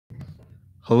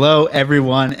Hello,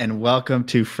 everyone, and welcome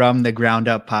to From the Ground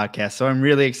Up podcast. So I'm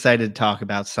really excited to talk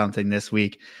about something this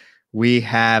week. We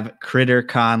have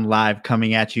CritterCon Live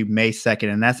coming at you May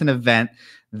 2nd, and that's an event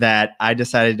that I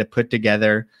decided to put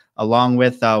together along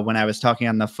with when I was talking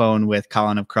on the phone with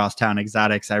Colin of Crosstown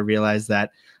Exotics. I realized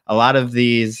that a lot of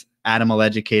these animal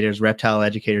educators, reptile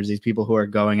educators, these people who are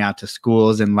going out to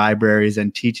schools and libraries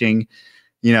and teaching,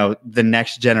 the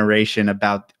next generation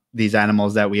about these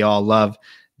animals that we all love,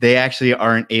 they actually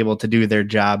aren't able to do their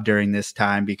job during this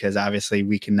time because obviously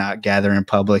we cannot gather in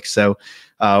public. So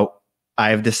I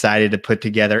have decided to put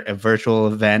together a virtual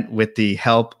event with the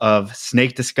help of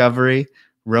Snake Discovery,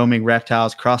 Roaming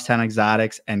Reptiles, Crosstown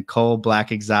Exotics, and Cole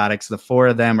Black Exotics. The four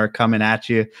of them are coming at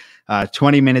you,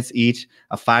 20 minutes each,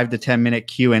 a 5 to 10 minute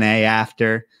Q&A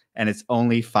after, and it's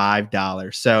only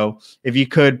 $5. So if you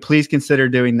could, please consider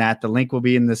doing that. The link will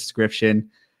be in the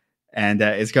description, and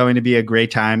it's going to be a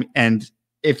great time. And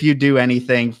if you do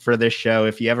anything for this show,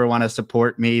 if you ever want to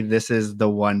support me, this is the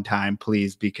one time,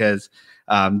 please, because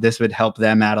this would help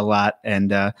them out a lot.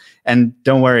 And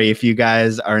don't worry, if you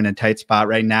guys are in a tight spot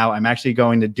right now, I'm actually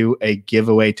going to do a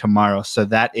giveaway tomorrow. So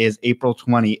that is April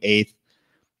 28th.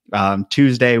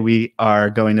 Tuesday, we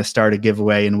are going to start a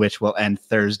giveaway in which will end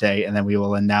Thursday, and then we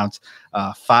will announce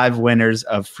 5 winners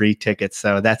of free tickets.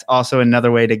 So that's also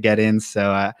another way to get in.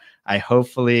 So I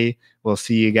hopefully will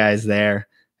see you guys there.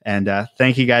 And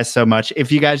thank you guys so much.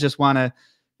 If you guys just want to,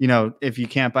 if you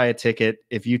can't buy a ticket,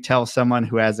 if you tell someone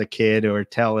who has a kid or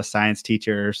tell a science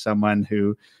teacher or someone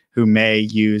who may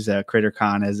use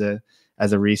CritterCon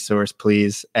as a resource,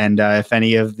 please. And if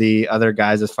any of the other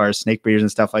guys, as far as snake breeders and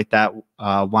stuff like that,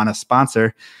 want to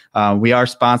sponsor, we are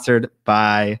sponsored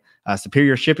by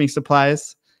Superior Shipping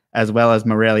Supplies, as well as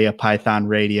Morelia Python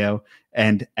Radio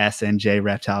and S&J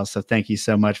Reptiles. So thank you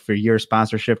so much for your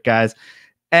sponsorship, guys.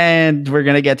 And we're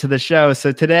going to get to the show.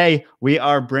 So today we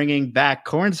are bringing back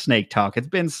corn snake talk. It's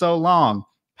been so long.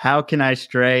 How can I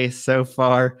stray so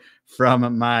far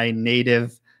from my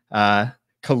native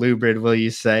colubrid, will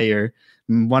you say, or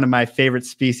one of my favorite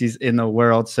species in the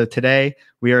world? So today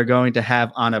we are going to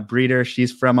have on a breeder.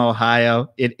 She's from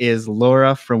Ohio. It is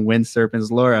Laura from Wind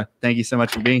Serpents. Laura, thank you so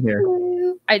much for being here.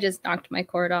 I just knocked my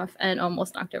cord off and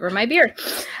almost knocked over my beard.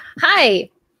 Hi.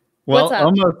 Well,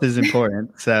 almost is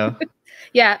important. So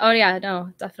yeah. Oh yeah.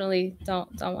 No, definitely don't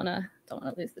want to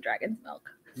lose the dragon's milk.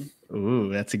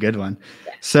 Ooh, that's a good one.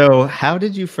 Yeah. So how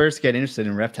did you first get interested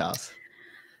in reptiles?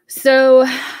 So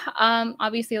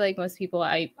obviously, like most people,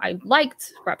 I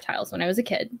liked reptiles when I was a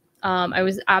kid. I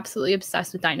was absolutely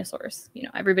obsessed with dinosaurs.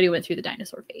 Everybody went through the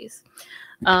dinosaur phase.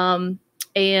 And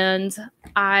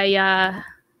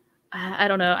I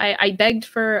don't know. I begged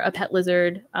for a pet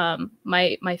lizard.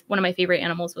 My one of my favorite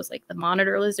animals was like the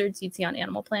monitor lizards you'd see on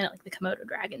Animal Planet, like the Komodo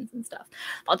dragons and stuff.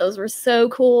 Thought those were so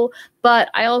cool. But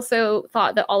I also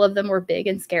thought that all of them were big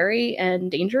and scary and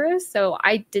dangerous. So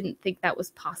I didn't think that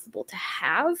was possible to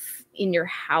have in your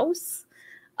house.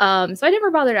 So I never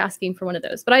bothered asking for one of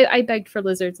those. But I begged for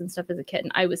lizards and stuff as a kid,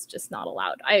 and I was just not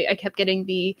allowed. I kept getting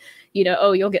the,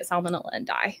 oh, you'll get salmonella and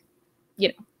die,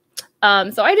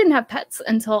 So I didn't have pets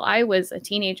until I was a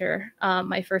teenager.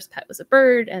 My first pet was a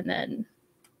bird, and then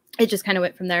it just kind of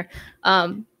went from there.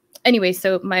 Anyway,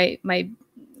 so my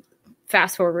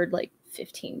fast forward like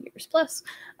 15 years plus.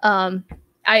 I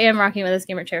am rocking with this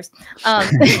gamer chairs.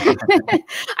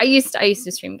 I used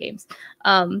to stream games.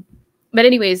 But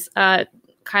anyways,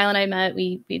 Kyle and I met.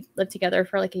 We lived together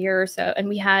for like a year or so, and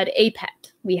we had a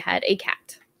pet. We had a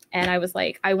cat, and I was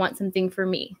like, I want something for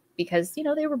me. Because,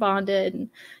 they were bonded and,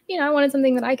 I wanted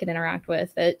something that I could interact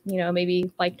with that,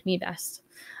 maybe liked me best.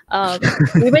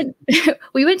 We went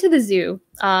to the zoo.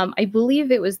 I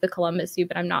believe it was the Columbus Zoo,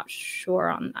 but I'm not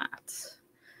sure on that.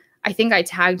 I think I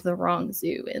tagged the wrong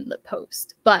zoo in the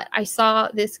post, but I saw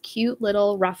this cute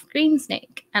little rough green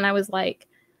snake and I was like,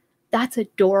 that's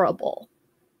adorable.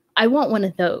 I want one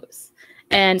of those.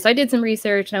 And so I did some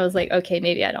research and I was like, okay,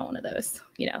 maybe I don't want one of those.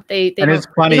 And it's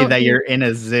funny that you're in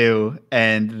a zoo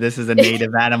and this is a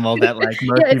native animal that like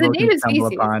most people can stumble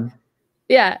upon.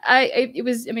 Yeah, I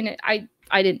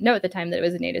didn't know at the time that it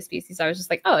was a native species. I was just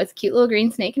like, oh, it's a cute little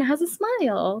green snake and it has a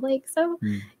smile. Like, so,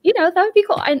 that would be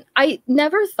cool. I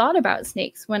never thought about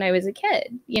snakes when I was a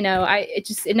kid.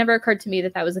 It never occurred to me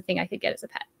that was a thing I could get as a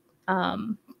pet.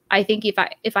 I think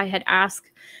if I had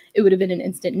asked, it would have been an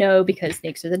instant no because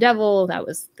snakes are the devil. That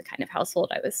was the kind of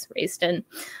household I was raised in.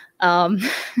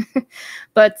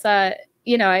 But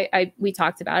we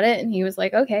talked about it and he was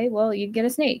like, okay, well, you'd get a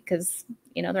snake because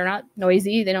You know, they're not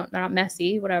noisy, they're not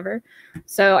messy, whatever.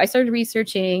 So I started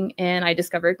researching and I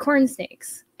discovered corn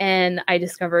snakes, and I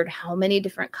discovered how many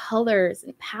different colors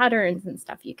and patterns and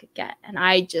stuff you could get. And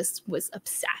I just was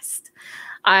obsessed.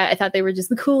 I thought they were just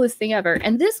the coolest thing ever.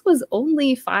 And this was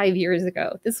only 5 years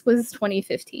ago. This was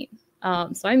 2015.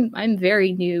 So I'm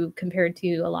very new compared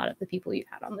to a lot of the people you've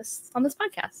had on this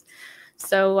podcast.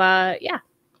 So yeah,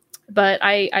 but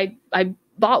I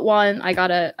bought one. I got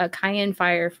a Cayenne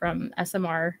Fire from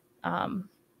SMR.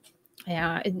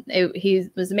 Yeah, he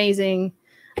was amazing,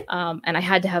 and I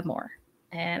had to have more.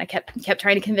 And I kept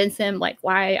trying to convince him like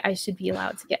why I should be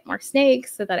allowed to get more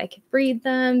snakes so that I could breed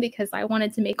them, because I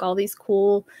wanted to make all these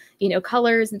cool, you know,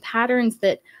 colors and patterns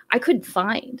that I couldn't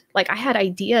find. Like I had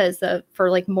ideas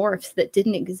for like morphs that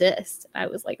didn't exist. I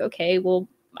was like, okay, well,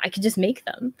 I could just make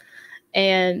them.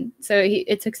 And so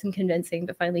it took some convincing,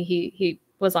 but finally he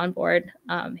was on board.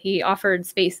 He offered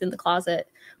space in the closet,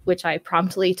 which I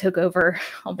promptly took over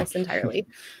almost entirely.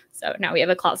 So now we have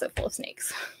a closet full of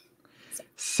snakes.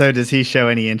 So does he show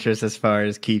any interest as far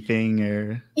as keeping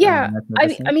or? Yeah,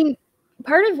 I mean,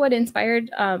 part of what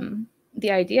inspired the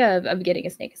idea of getting a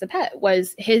snake as a pet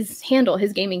was his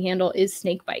gaming handle is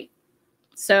Snakebite.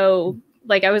 So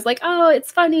like I was like, oh,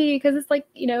 it's funny because it's like,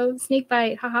 you know,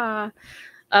 Snakebite, haha.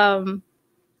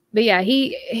 But yeah,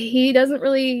 he doesn't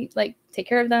really like take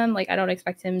care of them. Like I don't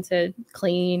expect him to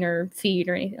clean or feed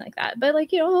or anything like that. But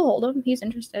like, you know, I'll hold him. He's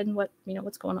interested in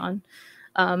what's going on.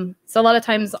 So a lot of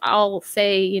times I'll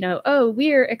say, you know, oh,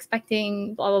 we're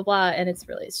expecting blah, blah, blah. And it's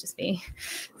just me.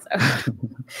 So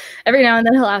every now and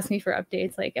then he'll ask me for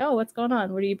updates like, oh, what's going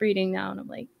on? What are you breeding now? And I'm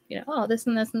like, you know, oh, this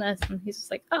and this and this. And he's just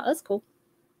like, oh, that's cool.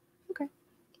 Okay.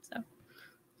 So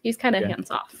he's kind of hands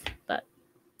off, but.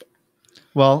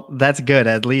 Well, that's good.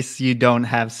 At least you don't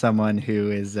have someone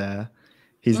who is,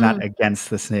 he's not against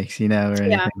the snakes, you know, or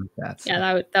anything like that. So.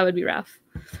 Yeah, that would be rough.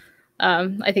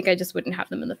 I think I just wouldn't have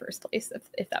them in the first place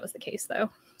if that was the case, though.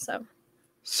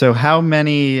 So how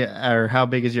many or how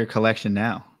big is your collection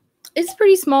now? It's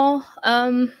pretty small.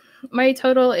 My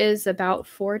total is about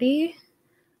 40.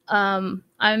 I'm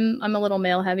a little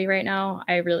male heavy right now.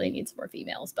 I really need some more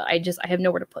females, but I have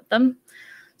nowhere to put them.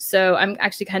 So I'm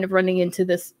actually kind of running into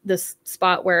this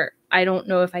spot where I don't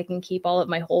know if I can keep all of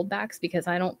my holdbacks because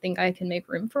I don't think I can make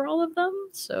room for all of them.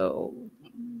 So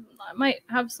I might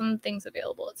have some things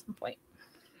available at some point.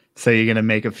 So you're gonna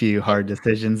make a few hard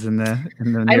decisions in the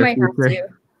near future?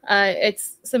 Have to.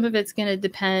 Some of it's gonna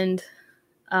depend.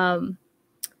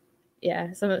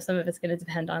 Yeah, some of it's gonna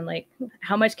depend on like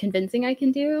how much convincing I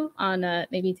can do on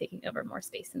maybe taking over more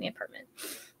space in the apartment.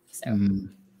 So.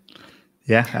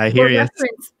 Yeah, I hear you.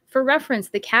 For reference,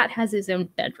 the cat has his own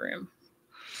bedroom.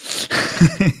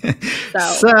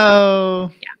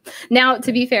 So yeah. Now,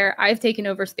 to be fair, I've taken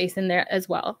over space in there as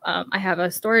well. I have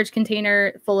a storage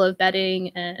container full of bedding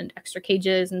and extra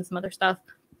cages and some other stuff.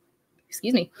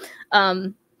 Excuse me.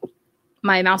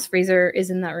 My mouse freezer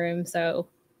is in that room, so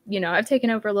you know I've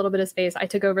taken over a little bit of space. I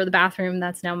took over the bathroom.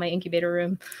 That's now my incubator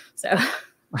room. So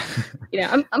you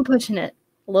know I'm pushing it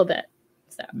a little bit.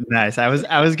 So. Nice. I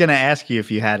was gonna ask you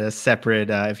if you had a separate,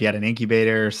 if you had an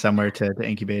incubator or somewhere to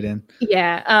incubate in.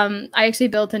 Yeah. I actually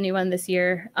built a new one this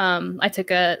year. I took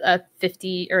a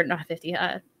 50 or not 50,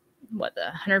 the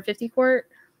 150 quart.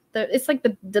 It's like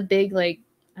the big, like,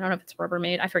 I don't know if it's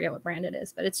Rubbermaid. I forget what brand it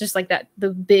is, but it's just like the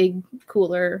big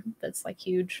cooler that's like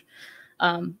huge.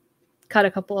 Cut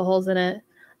a couple of holes in it.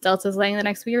 Delta's laying the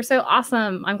next week or so.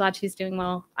 Awesome. I'm glad she's doing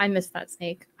well. I miss that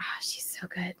snake. She's so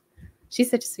good. She's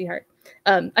such a sweetheart.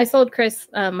 I sold Chris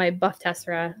my buff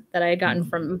tessera that I had gotten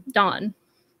from Dawn.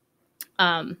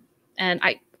 And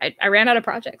I ran out of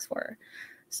projects for her.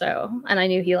 So, and I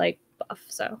knew he liked buff.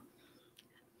 So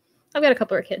I've got a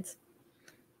couple of kids.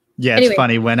 Yeah, it's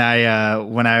funny when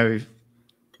I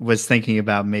was thinking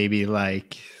about maybe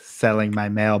like selling my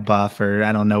male buff, or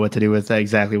I don't know what to do with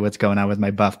exactly what's going on with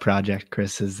my buff project.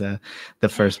 Chris is the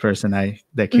first person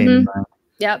that came to mind.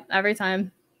 Yep, every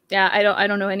time. Yeah, I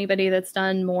don't know anybody that's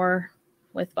done more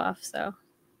with buff. So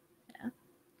yeah.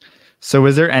 So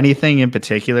was there anything in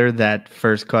particular that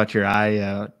first caught your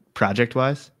eye project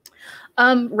wise?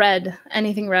 Red,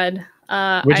 anything red.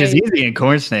 Which is easy in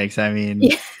corn snakes. I mean,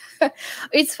 yeah.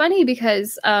 It's funny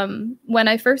because when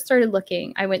I first started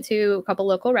looking, I went to a couple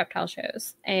local reptile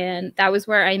shows, and that was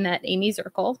where I met Amy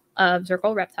Zirkle of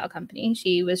Zirkle Reptile Company.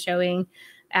 She was showing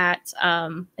at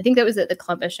I think that was at the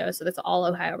Columbus show, so that's all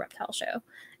Ohio reptile show.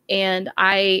 And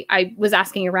I was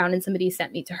asking around, and somebody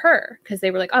sent me to her because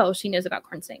they were like, oh, she knows about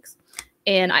corn snakes.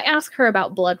 And I asked her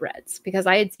about blood reds because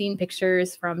I had seen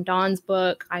pictures from Dawn's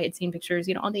book. I had seen pictures,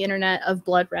 on the internet of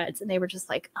blood reds, and they were just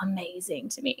like amazing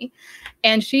to me.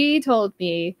 And she told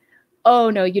me oh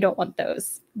no, you don't want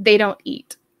those. They don't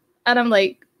eat. And I'm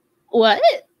like, what?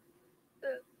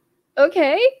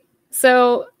 Okay.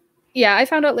 So yeah, I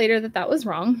found out later that that was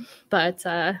wrong, but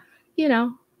you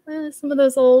know, some of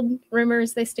those old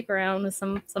rumors, they stick around with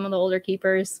some of the older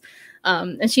keepers.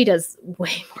 And she does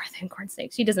way more than corn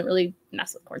snakes. She doesn't really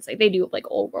mess with corn snakes. They do like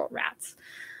old world rats.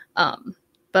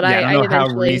 But yeah, I don't know how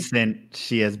eventually, recent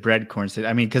she has bred corn snakes.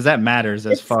 I mean, because that matters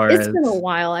as far it's as been a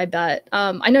while, I bet.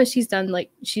 I know she's done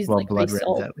like blood reds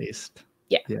resold. at least.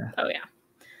 Yeah. Yeah. Oh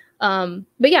yeah.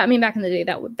 But yeah, I mean, back in the day,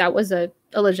 that was a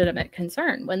legitimate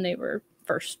concern when they were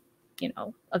first, you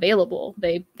know, available.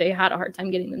 They had a hard time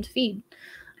getting them to feed.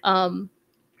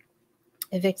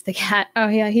 Evict the cat. Oh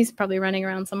yeah, he's probably running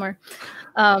around somewhere.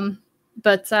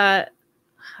 But I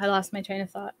lost my train of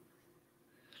thought.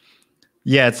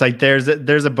 Yeah, it's like there's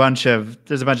a bunch of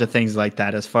things like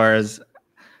that as far as,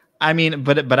 I mean,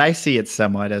 but I see it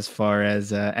somewhat as far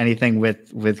as anything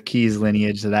with Key's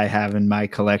lineage that I have in my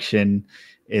collection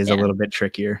is a little bit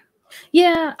trickier.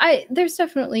 Yeah, there's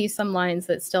definitely some lines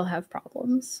that still have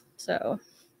problems. So,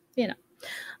 you know,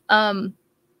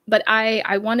 but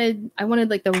I wanted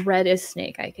like the reddest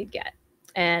snake I could get,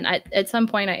 and at some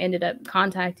point I ended up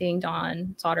contacting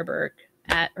Don Soderberg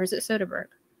or is it Soderberg?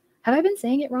 Have I been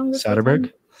saying it wrong this whole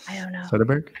time? I don't know.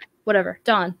 Soderberg? Whatever.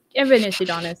 Don. Everybody knows who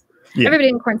Don is. Yeah. Everybody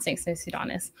in corn snakes knows who Don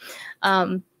is.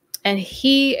 And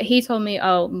he told me,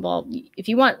 oh, well, if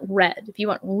you want red, if you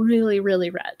want really, really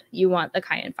red, you want the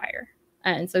Cayenne Fire.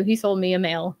 And so he sold me a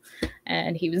male,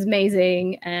 and he was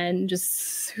amazing and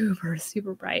just super,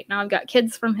 super bright. Now I've got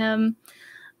kids from him.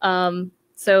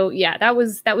 So yeah, that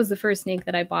was the first snake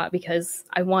that I bought because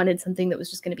I wanted something that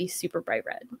was just going to be super bright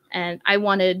red. And I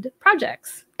wanted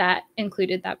projects that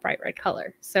included that bright red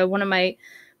color. So one of my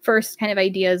first kind of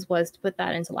ideas was to put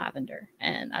that into lavender.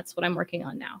 And that's what I'm working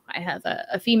on now. I have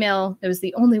a female. It was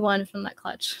the only one from that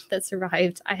clutch that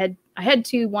survived. I had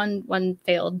two, one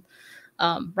failed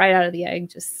right out of the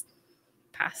egg, just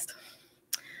passed.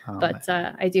 Oh, but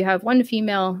I do have one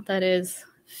female that is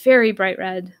very bright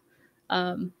red.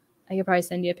 I could probably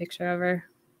send you a picture of her.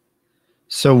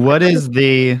 So what is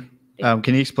the,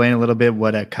 can you explain a little bit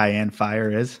what a Cayenne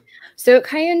Fire is? So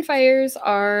Cayenne Fires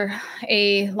are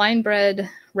a line-bred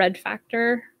red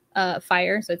factor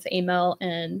fire. So it's amel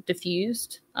and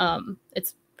diffused.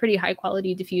 It's pretty high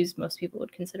quality diffused. Most people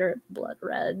would consider it blood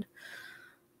red.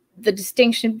 The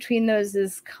distinction between those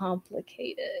is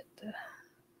complicated.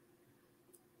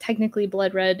 Technically,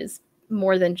 blood red is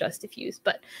more than just diffused.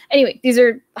 But anyway, these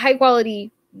are high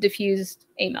quality diffused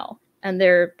amel, and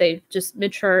they just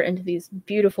mature into these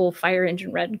beautiful fire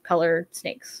engine red color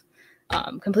snakes,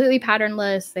 completely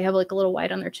patternless. They have like a little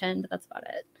white on their chin, but that's about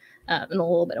it, and a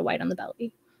little bit of white on the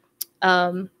belly.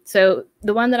 So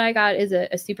the one that I got is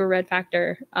a super red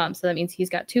factor. So that means he's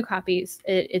got two copies.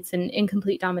 It's an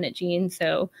incomplete dominant gene.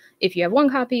 So if you have one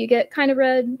copy, you get kind of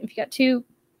red. If you got two,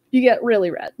 you get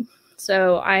really red.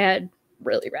 So I had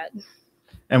really red.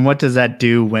 And what does that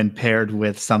do when paired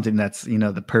with something that's, you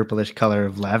know, the purplish color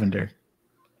of lavender?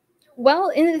 Well,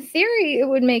 in theory, it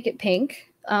would make it pink.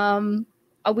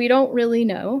 We don't really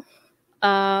know.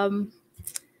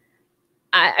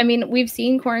 I mean, we've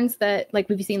seen corns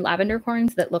we've seen lavender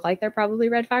corns that look like they're probably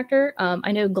red factor.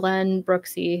 I know Glenn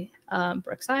Brooksy,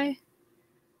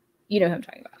 you know who I'm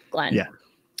talking about, Glenn. Yeah.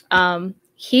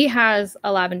 He has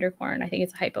a lavender corn. I think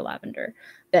it's a Hypo lavender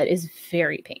that is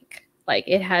very pink. Like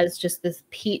it has just this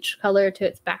peach color to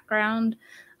its background,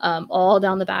 all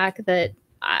down the back that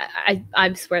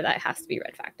I swear that has to be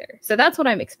red factor. So that's what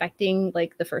I'm expecting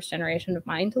like the first generation of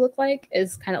mine to look like,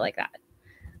 is kind of like that.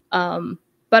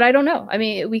 But I don't know. I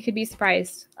mean, we could be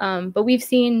surprised. But we've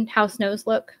seen how snows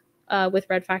look with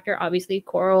red factor, obviously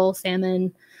coral,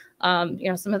 salmon. You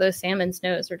know, some of those salmon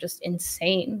snows are just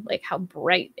insane, like how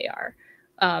bright they are.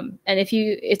 And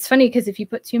it's funny because if you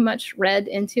put too much red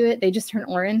into it, they just turn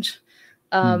orange.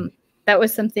 That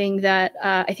was something that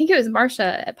I think it was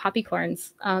Marsha at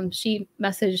Poppycorns. She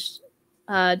messaged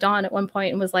Dawn at one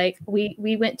point and was like,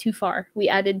 we went too far. We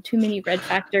added too many red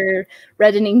factor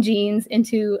reddening genes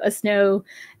into a snow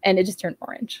and it just turned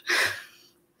orange.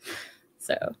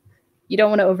 So you don't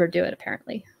want to overdo it,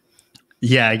 apparently.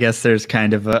 Yeah, I guess there's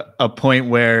kind of a point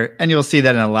where, and you'll see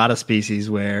that in a lot of species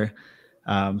where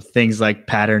things like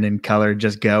pattern and color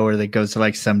just go, or that goes to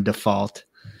like some default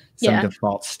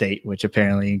state, which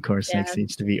apparently in corn snakes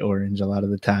seems to be orange a lot of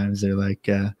the times. They're like,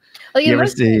 you ever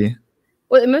see?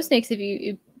 Well, in most snakes, if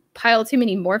you pile too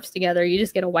many morphs together, you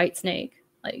just get a white snake.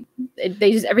 Like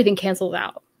everything cancels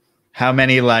out. How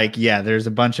many there's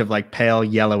a bunch of like pale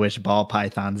yellowish ball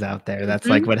pythons out there. That's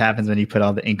like what happens when you put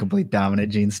all the incomplete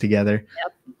dominant genes together.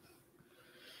 Yep.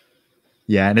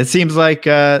 Yeah, and it seems like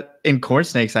in corn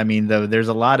snakes, I mean, though, there's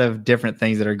a lot of different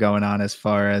things that are going on as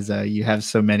far as you have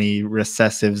so many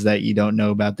recessives that you don't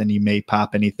know about, then you may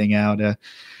pop anything out.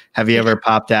 Have you ever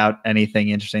popped out anything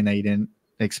interesting that you didn't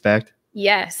expect?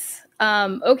 Yes.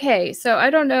 Okay, so I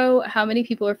don't know how many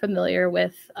people are familiar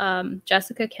with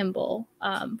Jessica Kimball,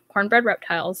 Cornbread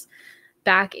Reptiles.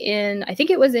 Back in, I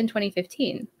think it was in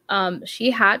 2015,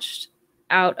 she hatched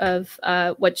out of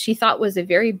what she thought was a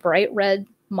very bright red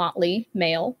motley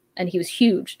male, and he was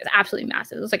huge, absolutely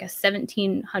massive. It was like a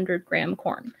 1,700 gram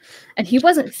corn, and he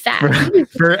wasn't fat.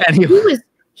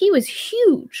 He was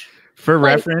huge. For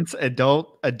reference,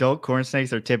 adult corn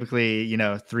snakes are typically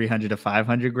 300 to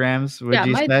 500 grams. Would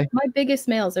you say? My biggest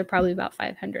males are probably about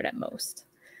 500 at most.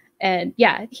 And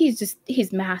yeah,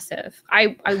 he's massive.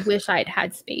 I wish I'd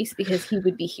had space because he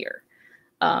would be here.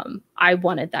 I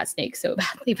wanted that snake so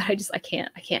badly, but I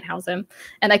can't house him,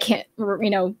 and I can't,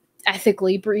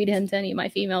 ethically breed him to any of my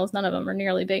females. None of them are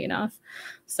nearly big enough.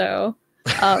 So,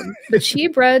 but she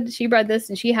bred this,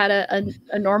 and she had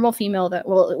a normal female that,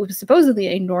 well, it was supposedly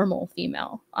a normal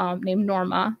female, named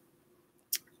Norma.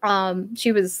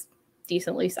 She was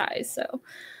decently sized. So,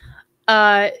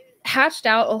 hatched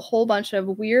out a whole bunch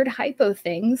of weird hypo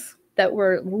things that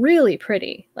were really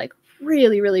pretty, like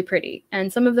really, really pretty.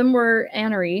 And some of them were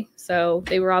anery, so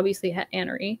they were obviously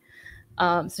anery.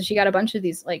 So she got a bunch of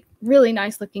these like really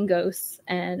nice looking ghosts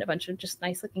and a bunch of just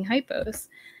nice looking hypos.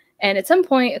 And at some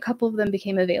point, a couple of them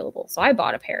became available. So I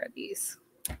bought a pair of these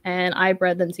and I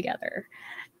bred them together.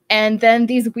 And then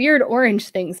these weird orange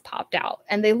things popped out,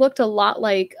 and they looked a lot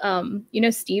like,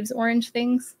 Steve's orange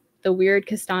things, the weird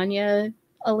castagna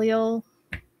allele.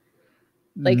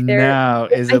 Like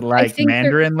is it like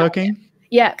mandarin looking?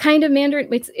 Yeah, kind of mandarin.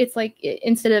 It's like,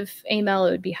 instead of amel,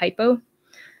 it would be hypo.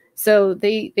 So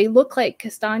they look like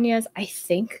castagnas. I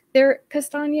think they're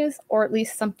castagnas, or at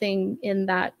least something in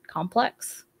that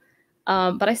complex.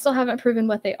 But I still haven't proven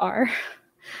what they are.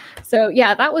 So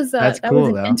yeah, that was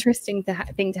an interesting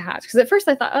thing to hatch. Because at first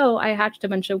I thought, oh, I hatched a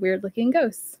bunch of weird looking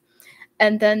ghosts,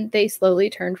 and then they slowly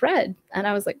turned red, and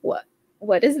I was like,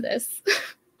 what is this?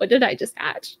 What did I just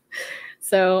hatch?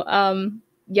 So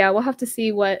yeah, we'll have to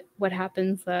see what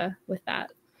happens with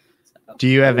that. So, do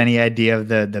you have any idea of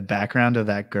the background of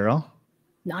that girl?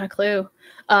 Not a clue.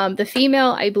 The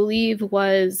female, I believe,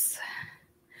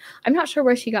 I'm not sure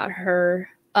where she got her.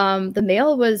 The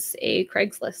male was a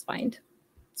Craigslist find.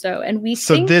 So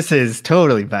this is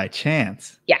totally by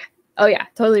chance. Yeah. Oh yeah,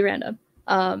 totally random.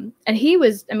 And he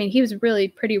was really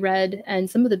pretty red, and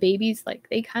some of the babies, like,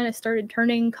 they kind of started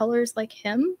turning colors like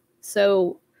him.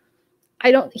 So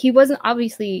he wasn't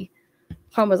obviously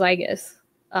homozygous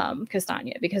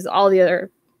castagna, because all the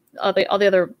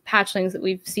other hatchlings that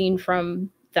we've seen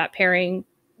from that pairing,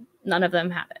 none of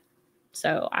them have it.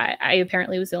 So I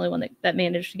apparently was the only one that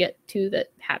managed to get two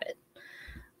that had it.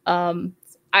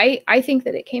 I think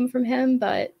that it came from him,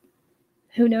 but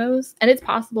who knows? And it's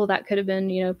possible that could have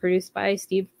been, produced by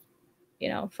Steve,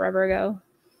 forever ago.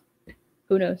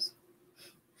 Who knows?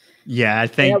 Yeah, I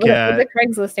think with a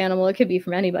Craigslist animal, it could be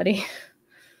from anybody.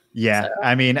 Yeah, so.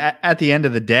 I mean, at the end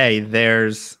of the day,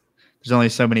 there's only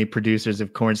so many producers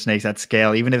of corn snakes at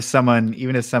scale. Even if someone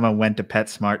went to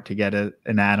PetSmart to get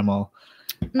an animal,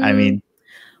 I mean,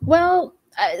 well,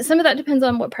 some of that depends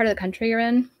on what part of the country you're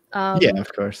in. Yeah,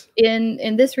 of course.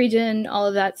 In this region, all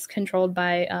of that's controlled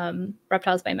by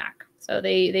Reptiles by Mac. So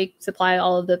they supply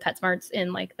all of the PetSmarts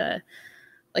in like the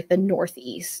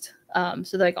Northeast.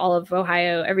 So like all of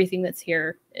Ohio, everything that's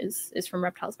here is from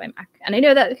Reptiles by Mac, and I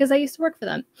know that because I used to work for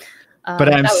them.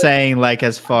 But I'm saying, like,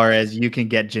 as far as you can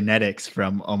get genetics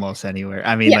from almost anywhere.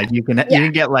 I mean, like you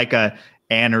can get like a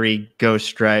anery ghost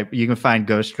stripe. You can find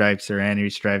ghost stripes or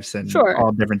anery stripes and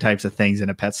all different types of things in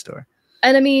a pet store.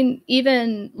 And I mean,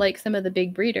 even like some of the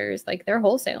big breeders, like, they're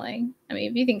wholesaling. I mean,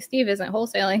 if you think Steve isn't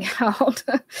wholesaling out,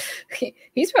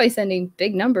 he's probably sending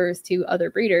big numbers to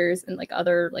other breeders and like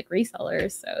other like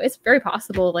resellers. So it's very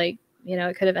possible, like,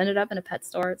 it could have ended up in a pet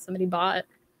store that somebody bought.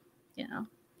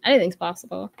 Anything's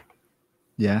possible.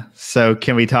 Yeah. So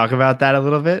can we talk about that a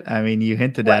little bit? I mean, you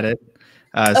hinted at it.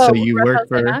 So you work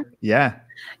for, yeah.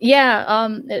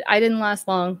 I didn't last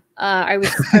long. I was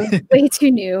way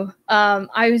too new.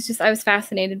 I was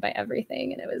fascinated by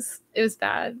everything, and it was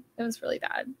bad. It was really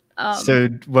bad. So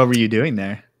what were you doing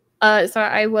there? So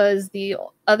I was the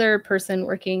other person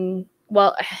working.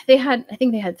 Well, I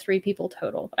think they had 3 people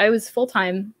total. I was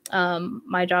full-time.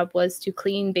 My job was to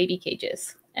clean baby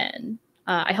cages, and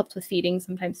I helped with feeding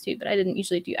sometimes too, but I didn't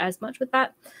usually do as much with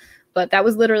that. But that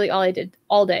was literally all I did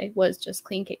all day, was just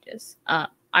clean cages.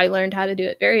 I learned how to do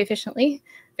it very efficiently,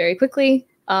 very quickly.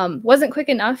 Wasn't quick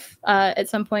enough. At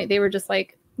some point, they were just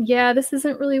like, yeah, this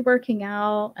isn't really working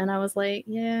out. And I was like,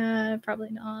 yeah, probably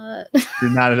not.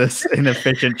 You're not an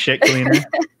efficient shit cleaner.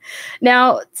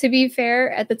 Now, to be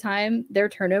fair, at the time, their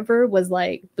turnover was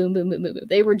like boom, boom, boom, boom, boom.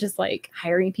 They were just like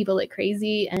hiring people like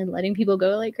crazy and letting people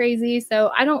go like crazy.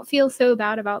 So I don't feel so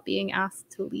bad about being asked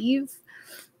to leave,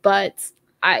 but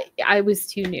I was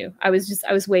too new. I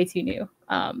was way too new.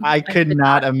 I could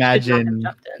not imagine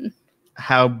jumped in.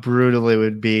 how brutal it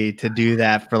would be to do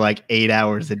that for like 8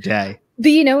 hours a day.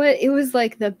 But you know what? It was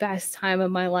like the best time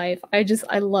of my life. I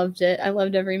loved it. I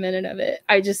loved every minute of it.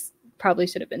 I just probably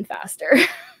should have been faster.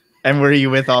 And were you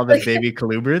with all the baby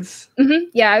colubrids? Mm-hmm.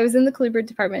 Yeah, I was in the colubrid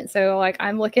department. So like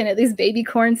I'm looking at these baby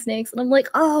corn snakes and I'm like,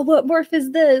 oh, what morph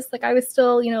is this? Like I was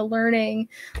still, learning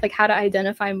like how to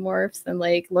identify morphs and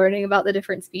like learning about the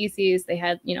different species. They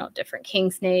had, different king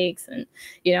snakes. And,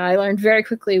 I learned very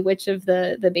quickly which of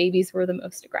the babies were the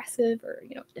most aggressive or,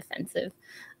 defensive.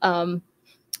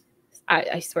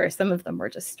 I swear some of them were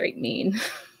just straight mean.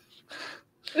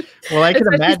 Well, I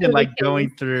can imagine like going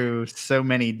through so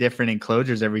many different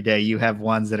enclosures every day. You have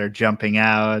ones that are jumping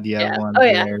out. You have ones. Oh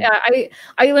yeah. Yeah.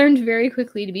 I learned very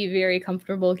quickly to be very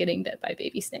comfortable getting bit by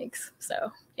baby snakes.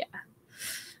 So yeah,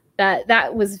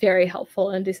 that was very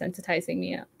helpful in desensitizing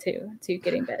me up to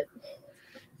getting bit.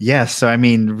 Yeah. So I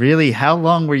mean, really, how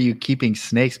long were you keeping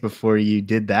snakes before you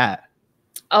did that?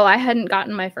 Oh, I hadn't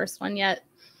gotten my first one yet.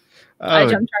 Oh, I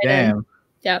jumped right in.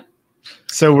 Yep.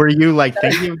 So were you like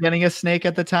thinking of getting a snake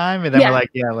at the time? And then we're like,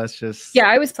 yeah, let's just. Yeah,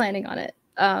 I was planning on it.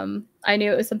 I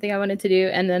knew it was something I wanted to do.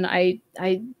 And then I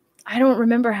don't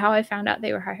remember how I found out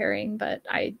they were hiring, but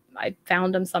I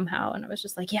found them somehow. And I was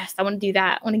just like, yes, I want to do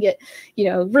that. I want to get,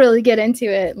 really get into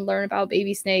it and learn about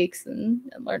baby snakes and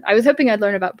learn. I was hoping I'd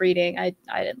learn about breeding. I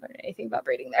didn't learn anything about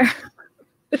breeding there.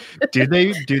 Do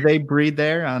they breed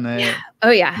there on a? Yeah. Oh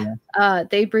yeah.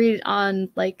 They breed on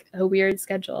like a weird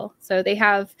schedule. So they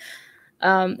have,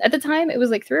 at the time it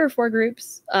was like 3 or 4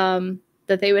 groups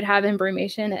that they would have in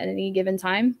brumation at any given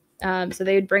time. So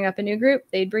they would bring up a new group,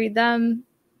 they'd breed them,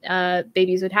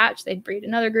 babies would hatch, they'd breed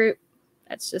another group.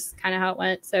 That's just kind of how it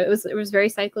went. So it was very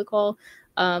cyclical.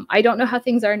 I don't know how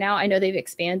things are now. I know they've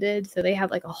expanded, so they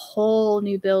have like a whole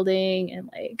new building and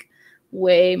like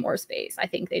way more space. I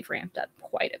think they've ramped up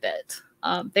quite a bit.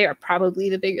 They are probably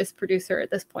the biggest producer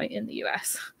at this point in the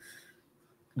US.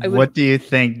 What do you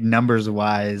think numbers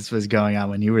wise was going on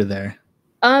when you were there?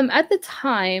 At the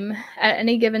time, at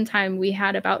any given time, we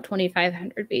had about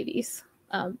 2,500 babies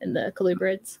in the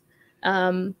colubrids.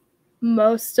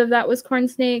 Most of that was corn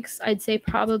snakes. I'd say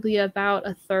probably about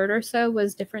a third or so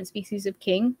was different species of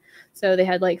king. So they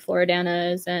had like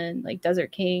Floridanas and like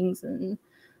desert kings, and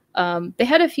they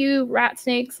had a few rat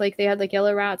snakes, like they had like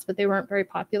yellow rats, but they weren't very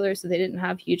popular, so they didn't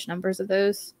have huge numbers of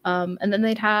those. And then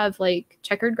they'd have like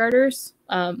checkered garters,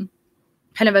 kind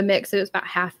of a mix. It was about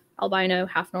half albino,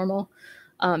 half normal.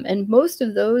 And most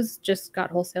of those just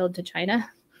got wholesaled to China.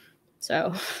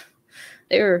 So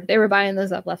they were buying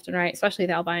those up left and right, especially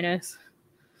the albinos.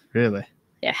 Really?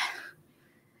 Yeah.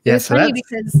 Yeah, it was funny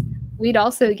because we'd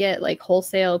also get like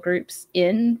wholesale groups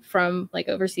in from like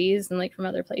overseas and like from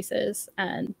other places.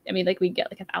 And I mean, like we'd get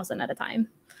like 1,000 at a time.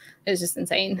 It was just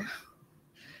insane.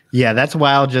 Yeah, that's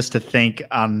wild just to think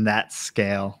on that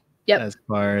scale. Yep. As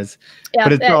far as,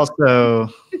 but it's also.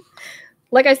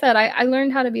 Like I said, I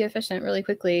learned how to be efficient really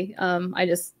quickly. I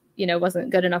just, wasn't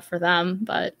good enough for them.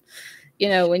 But,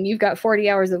 when you've got 40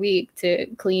 hours a week to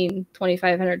clean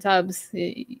 2,500 tubs,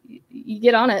 you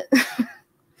get on it.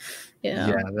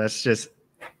 Yeah,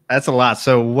 that's a lot.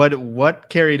 So what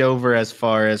carried over as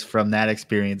far as from that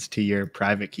experience to your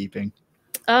private keeping?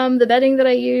 The bedding that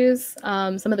I use,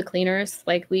 some of the cleaners,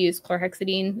 like we use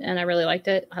chlorhexidine, and I really liked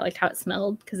it. I liked how it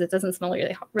smelled because it doesn't smell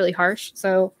really, really harsh.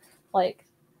 So like,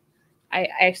 I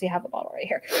actually have a bottle right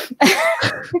here.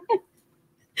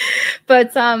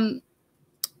 But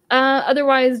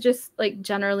otherwise, just like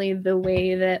generally the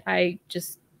way that I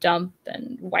just dump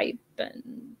and wipe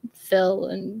and fill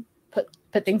and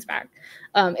put things back.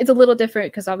 It's a little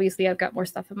different because obviously I've got more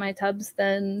stuff in my tubs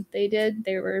than they did.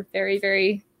 They were very,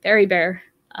 very, very bare.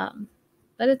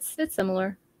 But it's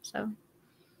similar. So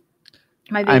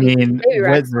my baby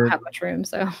rats don't have much room.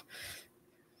 So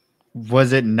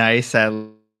was it nice at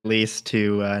least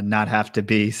to not have to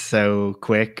be so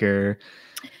quick, or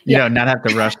not have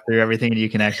to rush through everything, and you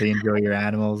can actually enjoy your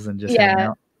animals and just hang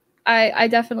out? I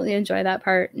definitely enjoy that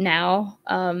part now.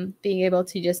 Being able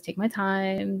to just take my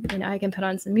time. I can put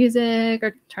on some music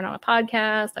or turn on a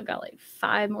podcast. I've got like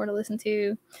 5 more to listen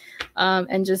to,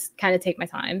 and just kind of take my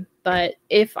time. But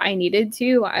if I needed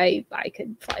to, I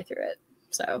could fly through it.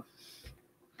 So,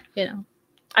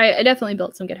 I definitely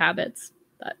built some good habits.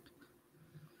 But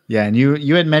Yeah, and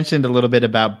you had mentioned a little bit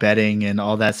about bedding and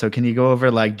all that. So can you go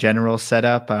over like general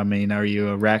setup? I mean, are you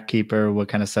a rack keeper? What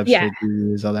kind of Yeah. substrate do you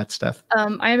use? All that stuff.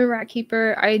 I am a rat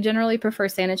keeper. I generally prefer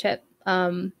Sanichip.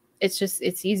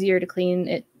 It's easier to clean.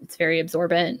 It's very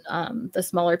absorbent. The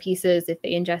smaller pieces, if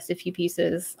they ingest a few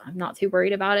pieces, I'm not too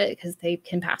worried about it because they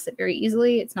can pass it very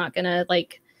easily. It's not gonna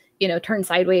like, turn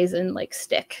sideways and like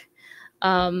stick.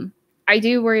 I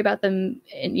do worry about them,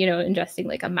 ingesting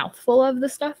like a mouthful of the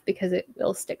stuff because it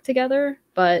will stick together.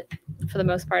 But for the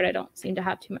most part, I don't seem to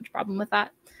have too much problem with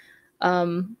that.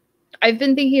 I've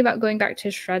been thinking about going back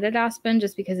to shredded aspen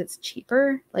just because it's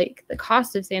cheaper. Like the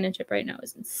cost of Sanichip right now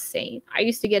is insane. I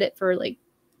used to get it for like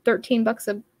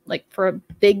 $13 for a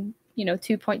big,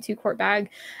 2.2 quart bag,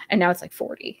 and now it's like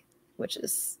 40, which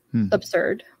is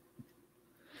absurd.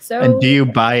 So, and do you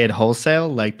buy it wholesale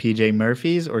like PJ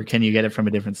Murphy's, or can you get it from a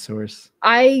different source?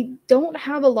 I don't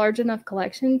have a large enough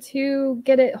collection to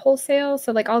get it wholesale.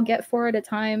 So like I'll get 4 at a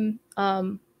time.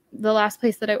 The last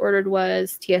place that I ordered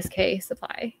was TSK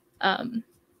Supply.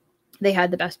 They had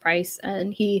the best price,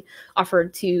 and he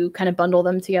offered to kind of bundle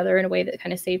them together in a way that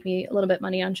kind of saved me a little bit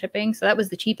money on shipping. So that was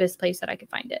the cheapest place that I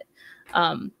could find it.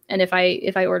 And if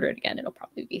I order it again, it'll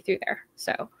probably be through there.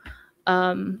 So,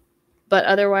 but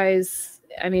otherwise,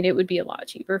 I mean, it would be a lot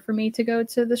cheaper for me to go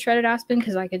to the shredded aspen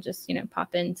because I could just,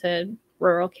 pop into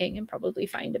Rural King and probably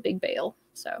find a big bale.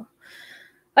 So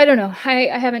I don't know.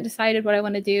 I haven't decided what I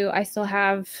want to do. I still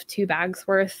have 2 bags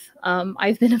worth.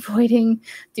 I've been avoiding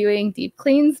doing deep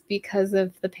cleans because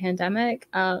of the pandemic.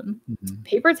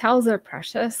 Paper towels are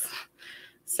precious.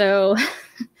 So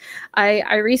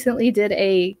I recently did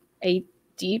a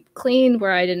deep clean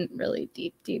where I didn't really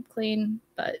deep clean,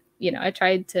 but I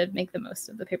tried to make the most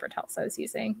of the paper towels I was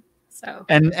using. So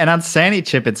and on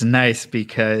Sanichip, it's nice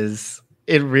because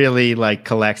it really like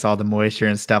collects all the moisture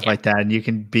and stuff like that, and you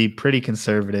can be pretty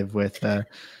conservative with the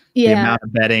amount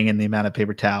of bedding and the amount of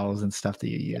paper towels and stuff that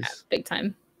you use. Yeah, big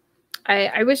time.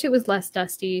 I wish it was less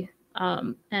dusty.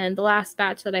 And the last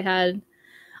batch that I had,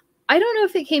 I don't know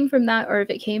if it came from that or if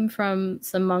it came from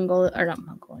some not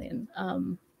Mongolian.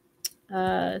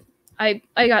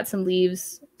 I got some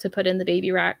leaves to put in the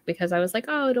baby rack because I was like,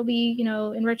 oh, it'll be,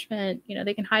 enrichment.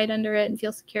 They can hide under it and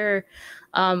feel secure.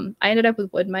 I ended up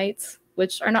with wood mites,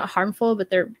 which are not harmful,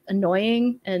 but they're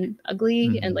annoying and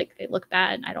ugly and like they look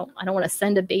bad. And I don't want to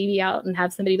send a baby out and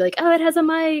have somebody be like, oh, it has a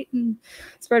mite and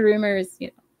spread rumors.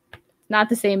 Not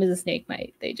the same as a snake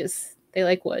mite. They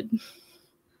like wood.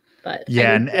 But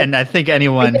yeah, and I think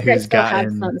anyone who's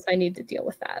gotten some, so I need to deal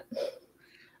with that.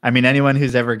 I mean, anyone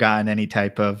who's ever gotten any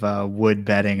type of wood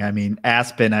bedding, I mean,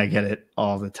 aspen, I get it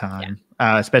all the time,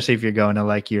 especially if you're going to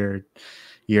like your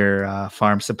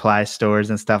farm supply stores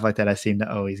and stuff like that. I seem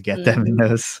to always get them in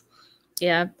those.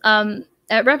 Yeah.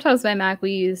 At Reptiles by Mac,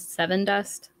 we use 7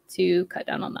 dust to cut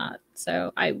down on that.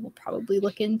 So I will probably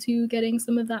look into getting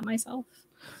some of that myself.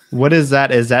 What is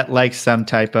that? Is that like some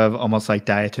type of almost like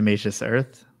diatomaceous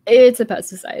earth? It's a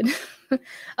pesticide.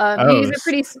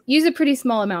 Use a pretty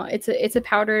small amount. It's a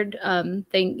powdered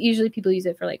thing. Usually people use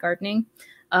it for like gardening.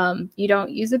 You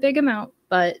don't use a big amount,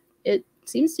 but it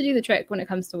seems to do the trick when it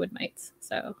comes to wood mites.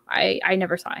 So I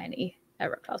never saw any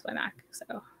at Reptiles by Mac.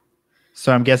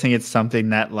 So I'm guessing it's something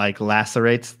that like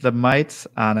lacerates the mites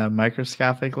on a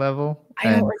microscopic level,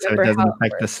 and so it doesn't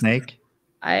affect the snake.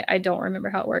 I don't remember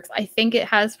how it works. I think it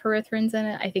has perithrins in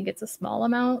it. I think it's a small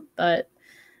amount, but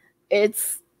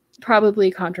it's probably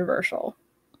controversial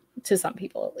to some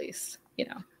people, at least.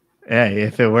 Hey,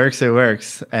 if it works, it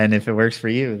works, and if it works for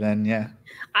you, then yeah.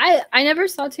 I never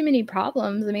saw too many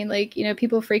problems. I mean, like,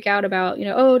 people freak out about,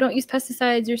 oh, don't use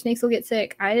pesticides, your snakes will get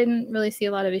sick. I didn't really see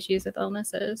a lot of issues with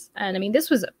illnesses. And I mean, this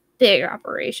was a big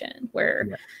operation where,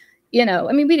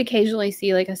 I mean, we'd occasionally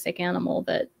see like a sick animal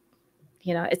that,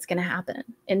 it's going to happen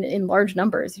in large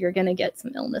numbers. You're going to get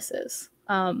some illnesses.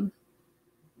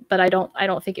 But I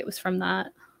don't think it was from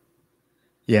that.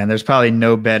 Yeah, and there's probably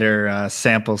no better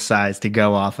sample size to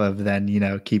go off of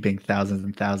than, keeping thousands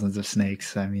and thousands of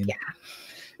snakes. I mean,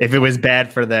 if it was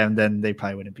bad for them, then they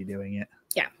probably wouldn't be doing it.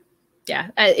 Yeah. Yeah.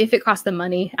 If it cost them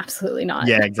money, absolutely not.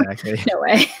 Yeah, exactly. No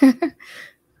way.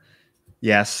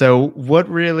 Yeah. So what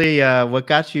really, what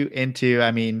got you into,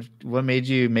 I mean, what made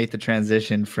you make the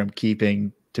transition from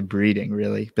keeping to breeding,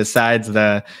 really, besides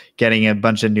the getting a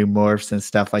bunch of new morphs and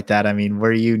stuff like that? I mean,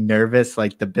 were you nervous,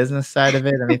 like the business side of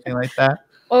it, anything like that?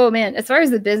 Oh man, as far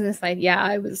as the business side, yeah,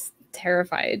 I was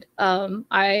terrified. When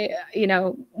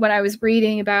I was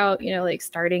reading about, like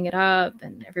starting it up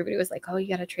and everybody was like, oh, you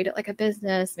got to treat it like a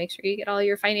business, make sure you get all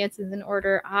your finances in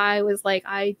order. I was like,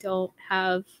 I don't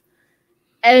have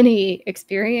any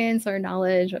experience or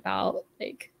knowledge about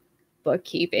like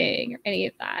bookkeeping or any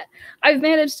of that. I've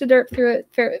managed to derp through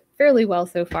it fairly well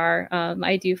so far.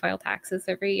 I do file taxes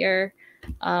every year.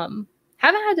 Haven't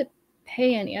had to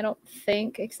pay any, I don't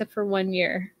think, except for 1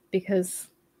 year because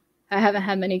I haven't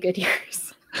had many good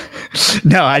years.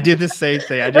 No, I do the same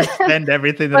thing. I just spend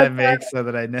everything that I make so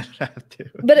that I never have to.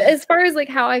 But as far as like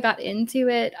how I got into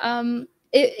it,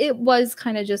 it was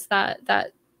kind of just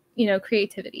that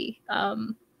creativity.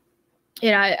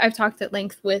 I've talked at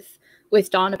length with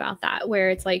Dawn about that, where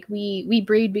it's like we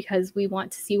breed because we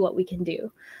want to see what we can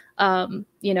do.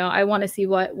 I want to see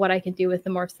what I can do with the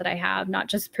morphs that I have, not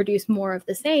just produce more of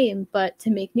the same, but to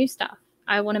make new stuff.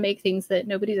 I want to make things that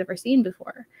nobody's ever seen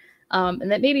before.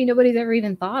 And that maybe nobody's ever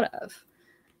even thought of.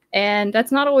 And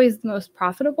that's not always the most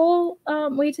profitable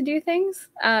way to do things,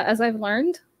 as I've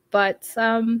learned. But,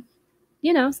 some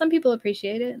people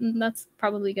appreciate it, and that's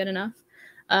probably good enough.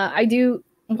 I do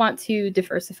want to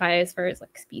diversify as far as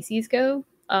like species go.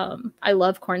 I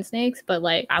love corn snakes, but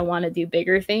like I want to do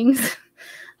bigger things.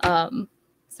 So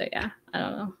yeah, I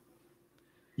don't know.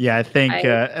 Yeah, I think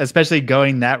especially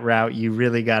going that route, you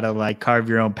really got to like carve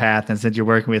your own path. And since you're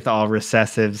working with all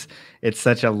recessives, it's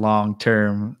such a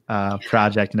long-term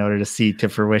project in order to see to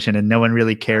fruition. And no one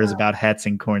really cares about hets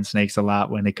and corn snakes a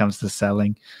lot when it comes to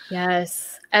selling.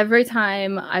 Yes. Every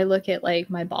time I look at like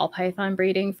my ball python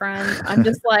breeding friends, I'm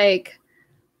just like,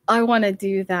 I want to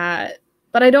do that,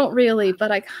 but I don't really,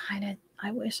 but I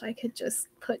wish I could just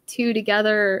put two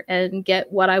together and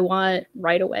get what I want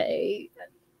right away.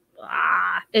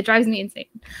 It drives me insane.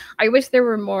 I wish there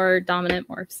were more dominant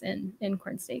morphs in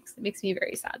corn snakes. It makes me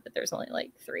very sad that there's only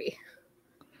like 3,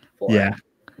 4. Yeah.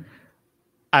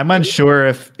 I'm unsure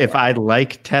if I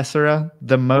like Tessera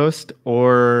the most,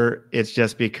 or it's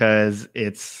just because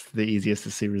it's the easiest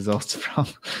to see results from.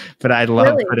 But I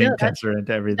love putting Tessera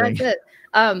into everything. That's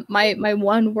it. My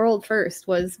one world first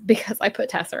was because I put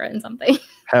Tessera in something.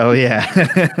 Hell yeah.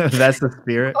 That's the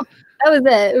spirit. That was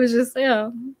it. It was just,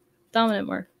 dominant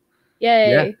morph.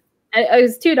 Yay. Yeah. It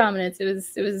was 2 dominants. It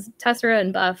was Tessera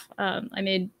and Buff.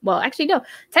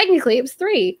 Technically it was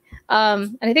 3.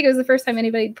 And I think it was the first time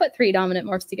anybody put 3 dominant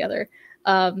morphs together.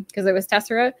 Because it was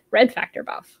Tessera, Red Factor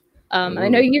Buff. And I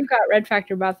know you've got Red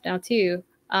Factor Buff now too.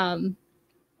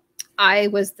 I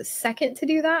was the second to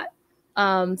do that.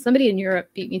 Somebody in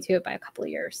Europe beat me to it by a couple of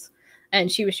years.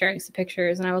 And she was sharing some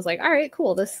pictures and I was like, all right,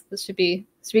 cool. This should be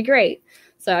great.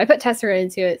 So I put Tessera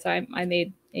into it. So I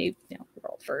made a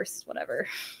world first, whatever.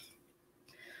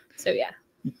 So yeah.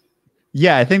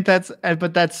 Yeah, I think that's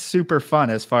super fun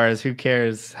as far as who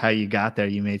cares how you got there.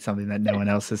 You made something that no one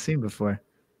else has seen before.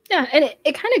 Yeah, and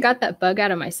it kind of got that bug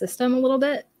out of my system a little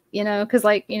bit, because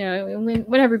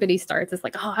when everybody starts, it's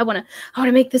like, oh, I want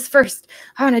to make this first.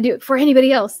 I want to do it before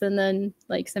anybody else. And then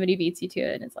like somebody beats you to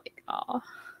it and it's like, oh.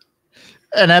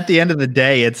 And at the end of the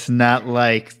day, it's not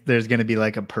like there's going to be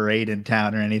like a parade in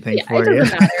town or anything for you. It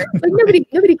doesn't matter. Like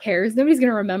nobody cares. Nobody's going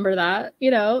to remember that.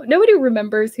 Nobody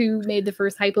remembers who made the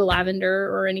first Hypo Lavender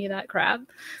or any of that crap.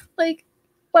 Like,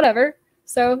 whatever.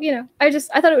 So, I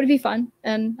thought it would be fun,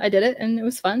 and I did it, and it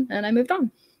was fun, and I moved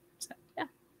on. So, yeah.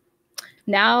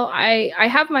 Now I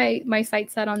have my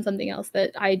sights set on something else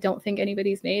that I don't think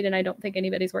anybody's made, and I don't think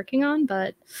anybody's working on,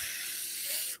 but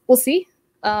we'll see.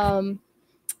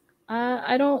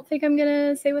 I don't think I'm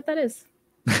gonna say what that is.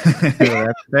 Well,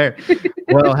 that's fair.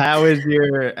 Well, how is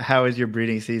your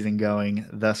breeding season going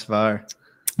thus far?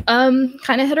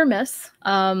 Kind of hit or miss.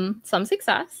 Some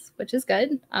success, which is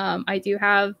good. I do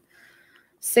have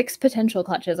 6 potential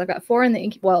clutches. I've got 3 in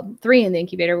the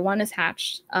incubator. 1 is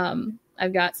hatched.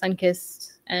 I've got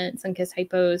Sunkissed and Sunkissed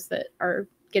Hypos that are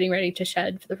getting ready to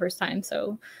shed for the first time.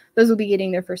 So those will be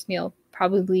getting their first meal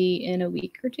probably in a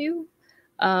week or 2.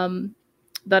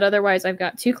 But otherwise, I've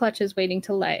got 2 clutches waiting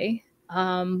to lay.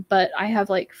 But I have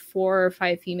like 4 or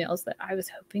 5 females that I was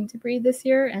hoping to breed this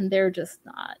year, and they're just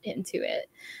not into it.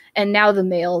 And now the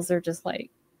males are just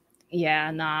like, yeah,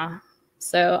 nah.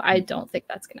 So I don't think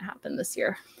that's going to happen this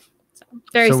year. So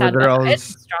very sad. I had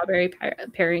strawberry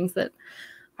pairings that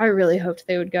I really hoped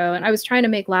they would go. And I was trying to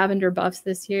make lavender buffs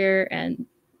this year, and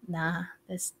nah,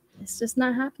 it's just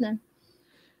not happening.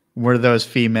 Were those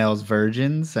females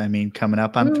virgins? I mean, coming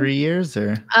up on 3 years,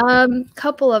 or?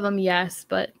 Couple of them, yes,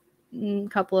 but a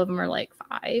couple of them are like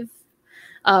 5.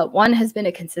 One has been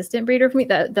a consistent breeder for me.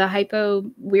 The hypo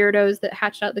weirdos that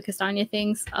hatched out the castagna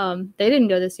things, they didn't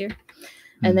go this year,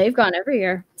 and they've gone every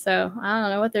year. So I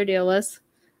don't know what their deal was.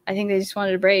 I think they just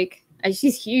wanted a break.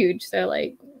 She's huge, so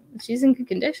like she's in good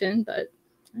condition, but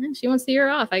she wants the year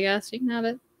off. I guess she can have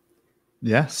it.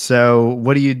 Yeah. So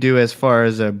what do you do as far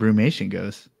as brumation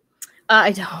goes?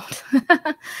 I don't.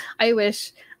 I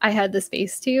wish I had the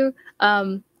space to.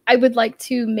 I would like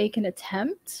to make an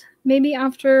attempt maybe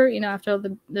after, after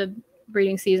the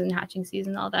breeding season, hatching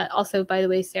season, all that. Also, by the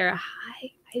way, Sarah,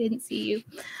 hi, I didn't see you.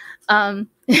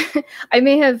 I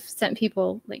may have sent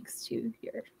people links to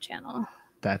your channel.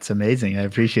 That's amazing. I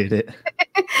appreciate it.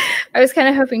 I was kind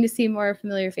of hoping to see more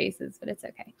familiar faces, but it's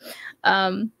okay.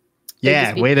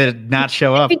 Yeah, way to not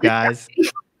show up, guys.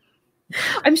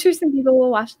 I'm sure some people will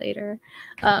watch later.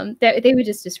 They would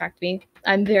just distract me.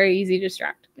 I'm very easy to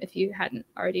distract, if you hadn't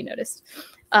already noticed.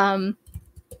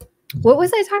 What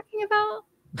was I talking about?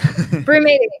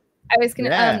 Roommating. I was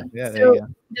gonna.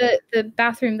 The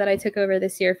bathroom that I took over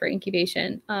this year for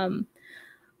incubation.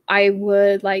 I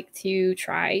would like to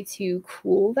try to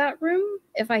cool that room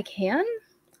if I can.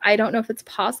 I don't know if it's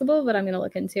possible, but I'm going to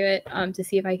look into it to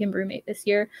see if I can roommate this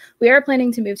year. We are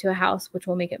planning to move to a house, which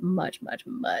will make it much, much,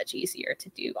 much easier to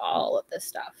do all of this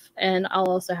stuff. And I'll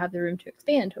also have the room to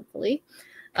expand, hopefully.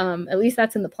 At least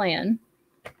that's in the plan.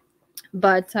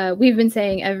 But we've been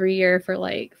saying every year for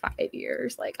like 5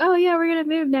 years, like, oh, yeah, we're going to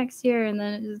move next year. And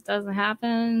then it just doesn't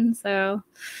happen. So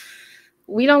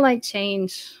we don't like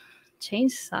change.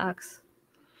 Change sucks.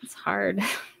 It's hard.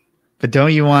 But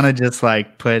don't you want to just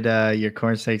like put your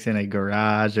corn snakes in a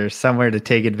garage or somewhere to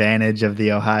take advantage of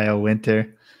the Ohio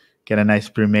winter? Get a nice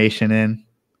brumation in.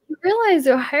 You realize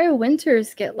Ohio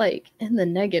winters get like in the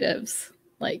negatives,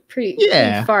 like pretty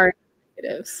far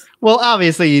negatives. Well,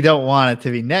 obviously you don't want it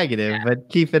to be negative, but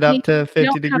keep it up to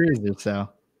 50 degrees or so.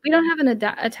 We don't have an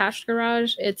attached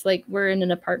garage. It's like we're in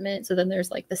an apartment. So then there's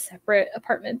like the separate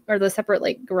apartment or the separate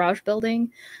like garage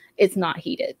building. It's not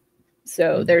heated.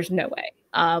 So there's no way.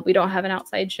 We don't have an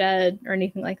outside shed or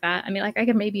anything like that. I mean, like I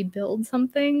could maybe build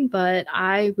something, but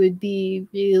I would be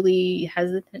really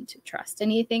hesitant to trust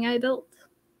anything I built.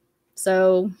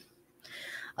 So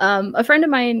a friend of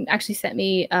mine actually sent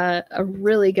me a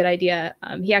really good idea.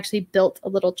 He actually built a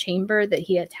little chamber that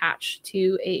he attached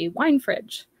to a wine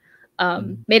fridge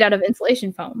made out of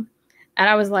insulation foam. And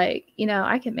I was like,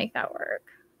 I can make that work.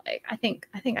 Like, I think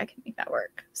I can make that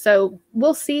work. So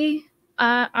we'll see.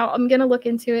 I'm going to look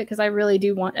into it because I really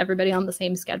do want everybody on the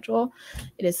same schedule.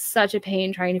 It is such a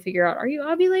pain trying to figure out, are you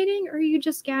ovulating or are you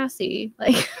just gassy?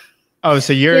 Like, oh,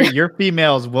 so your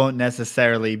females won't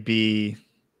necessarily be.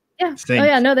 Yeah. Synced. Oh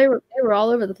yeah. No, they were all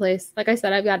over the place. Like I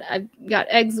said, I've got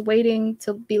eggs waiting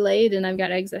to be laid and I've got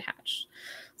eggs that hatch.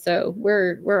 So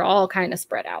we're all kind of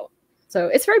spread out. So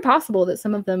it's very possible that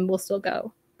some of them will still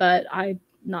go, but I'm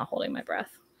not holding my breath.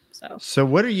 So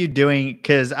what are you doing?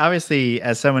 Because obviously,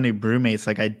 as someone who brewmates,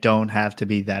 like I don't have to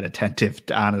be that attentive,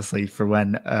 honestly, for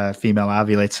when a female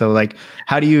ovulates. So like,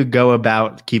 how do you go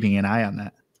about keeping an eye on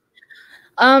that?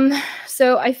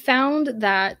 So I found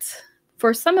that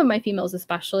for some of my females,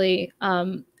 especially,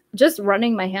 just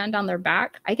running my hand down their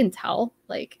back, I can tell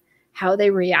like how they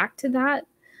react to that.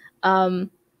 I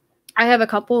have a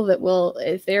couple that will,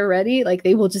 if they're ready, like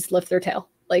they will just lift their tail.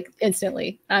 Like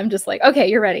instantly. I'm just like, okay,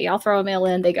 you're ready. I'll throw a male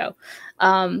in, they go.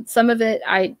 Some of it,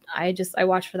 I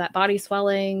watch for that body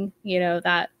swelling,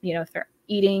 that, if they're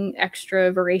eating extra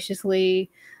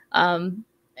voraciously,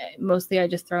 mostly I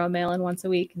just throw a male in once a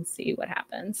week and see what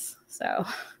happens. So,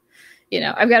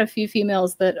 I've got a few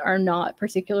females that are not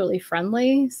particularly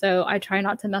friendly. So I try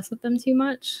not to mess with them too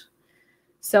much.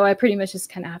 So I pretty much just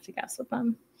kind of have to guess with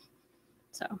them.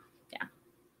 So, yeah.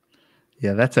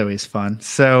 Yeah, that's always fun.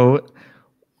 So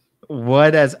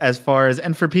what as far as,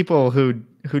 and for people who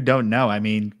don't know, I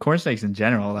mean, corn snakes in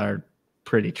general are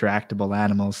pretty tractable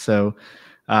animals. So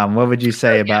what would you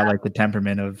say about like the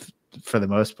temperament for the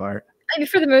most part? I mean,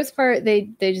 for the most part, they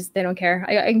don't care.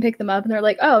 I can pick them up and they're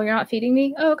like, oh, you're not feeding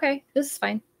me? Oh, okay, this is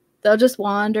fine. They'll just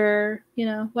wander,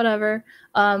 whatever.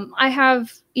 I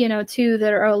have, two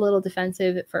that are a little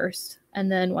defensive at first. And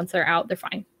then once they're out, they're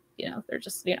fine. They're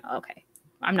just, okay,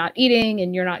 I'm not eating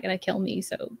and you're not going to kill me.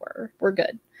 So we're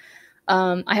good.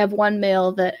 I have one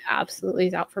male that absolutely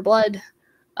is out for blood.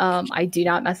 I do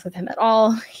not mess with him at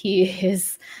all.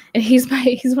 He's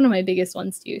one of my biggest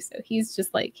ones too. So he's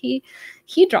just like, he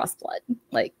draws blood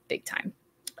like big time.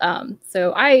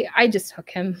 So I just hook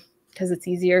him because it's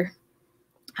easier.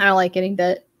 I don't like getting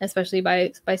bit, especially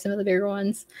by some of the bigger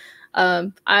ones.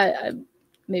 I'm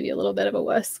maybe a little bit of a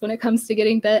wuss when it comes to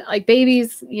getting bit. Like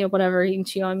babies, whatever, you can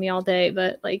chew on me all day,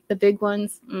 but like the big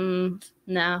ones,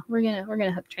 nah, we're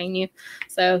gonna hook train you.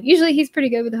 So usually he's pretty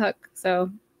good with the hook.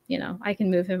 So, I can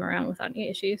move him around without any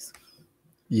issues.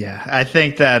 Yeah, I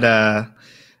think that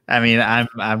I mean,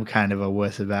 I'm kind of a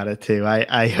wuss about it too.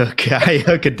 I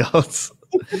hook adults.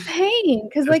 it's a pain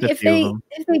because like if they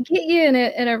get you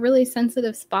in a really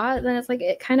sensitive spot, then it's like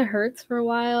it kind of hurts for a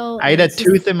while. I had a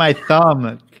tooth in my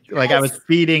thumb. Like I was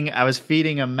feeding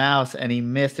a mouse and he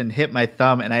missed and hit my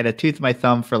thumb, and I had a tooth in my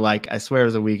thumb for like, I swear it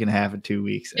was a week and a half or 2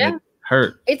 weeks. And it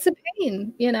hurt. It's a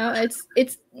pain,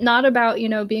 it's not about,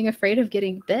 being afraid of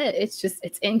getting bit. It's just,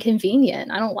 it's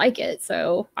inconvenient. I don't like it.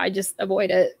 So I just avoid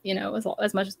it,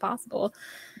 as much as possible.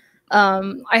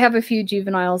 I have a few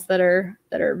juveniles that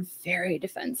are very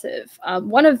defensive.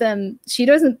 One of them, she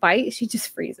doesn't bite. She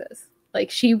just freezes. Like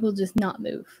she will just not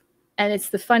move. And it's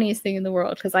the funniest thing in the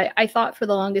world because I thought for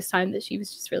the longest time that she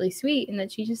was just really sweet and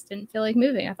that she just didn't feel like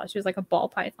moving. I thought she was like a ball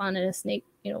python in a snake,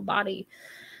 body.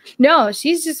 No,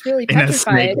 she's just really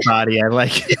petrified. In a snake body. I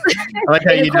like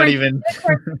how you don't even.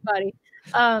 Body.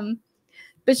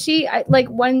 But she,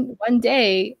 one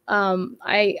day,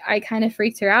 I kind of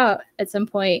freaked her out at some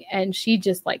point, and she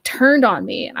just like turned on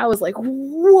me, and I was like,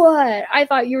 "What? I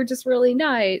thought you were just really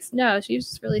nice." No, she was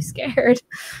just really scared.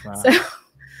 Wow.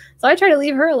 So I try to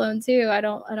leave her alone too. I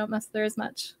don't mess with her as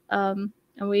much. And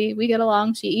we get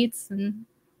along. She eats, and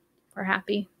we're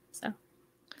happy. So.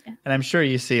 Yeah. And I'm sure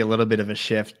you see a little bit of a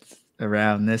shift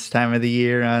around this time of the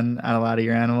year on a lot of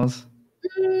your animals.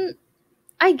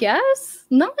 I guess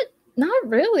not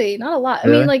really, not a lot.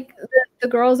 Really? I mean, like the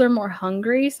girls are more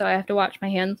hungry, so I have to watch my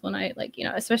hands when I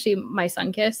especially my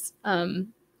Sunkissed,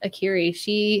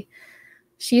 Akiri.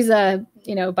 She's a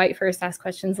bite first, ask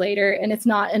questions later, and it's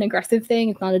not an aggressive thing.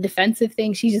 It's not a defensive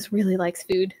thing. She just really likes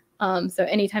food. So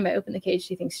anytime I open the cage,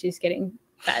 she thinks she's getting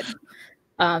fed.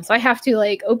 So I have to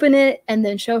like open it and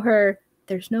then show her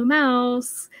there's no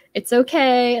mouse. It's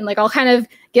okay. And like, I'll kind of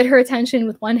get her attention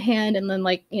with one hand and then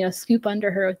like, scoop under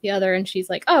her with the other. And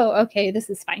she's like, oh, okay, this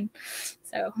is fine.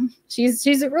 So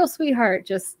she's a real sweetheart.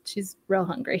 Just, she's real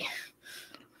hungry.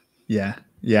 Yeah.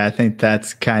 Yeah. I think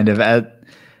that's kind of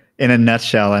in a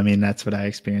nutshell. I mean, that's what I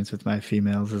experience with my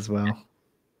females as well.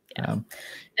 Yeah.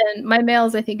 And my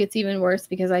males, I think it's even worse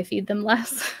because I feed them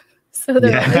less. So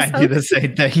I do the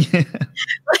same thing.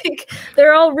 Like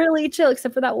they're all really chill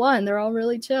except for that one. They're all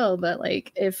really chill. But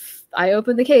like if I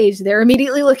open the cage, they're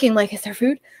immediately looking like, is there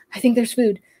food? I think there's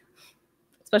food.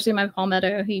 Especially my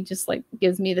Palmetto. He just like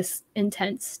gives me this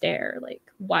intense stare. Like,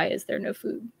 why is there no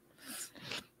food?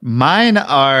 Mine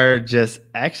are just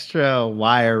extra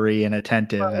wiry and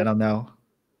attentive. I don't know.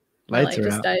 Lights are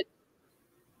out. Died.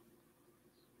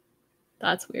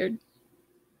 That's weird.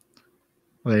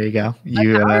 Well, there you go.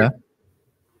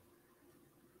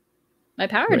 My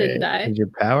power didn't die. Is your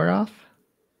power off?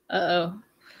 Uh-oh.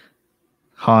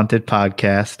 Haunted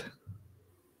podcast.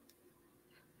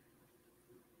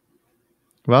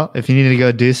 Well, if you need to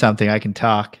go do something, I can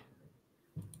talk.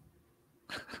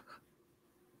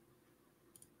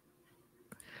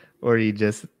 Or you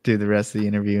just do the rest of the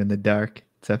interview in the dark.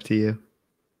 It's up to you.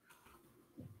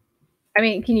 I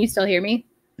mean, can you still hear me?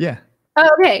 Yeah. Oh,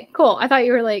 okay, cool. I thought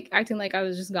you were like acting like I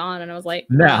was just gone, and I was like,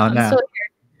 no. Still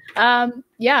here.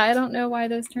 Yeah, I don't know why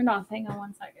those turned off. Hang on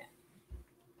one second.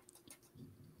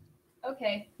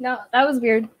 Okay, no, that was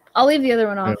weird. I'll leave the other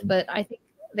one off, but I think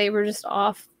they were just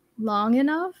off long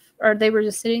enough, or they were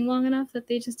just sitting long enough that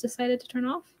they just decided to turn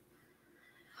off.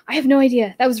 I have no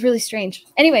idea. That was really strange.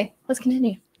 Anyway, let's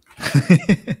continue.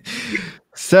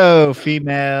 So,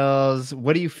 females,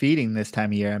 what are you feeding this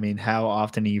time of year? I mean, how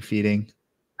often are you feeding?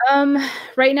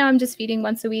 Right now I'm just feeding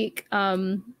once a week.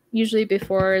 Usually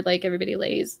before like everybody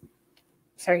lays.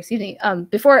 Sorry, excuse me.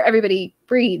 Before everybody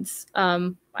breeds,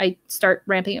 I start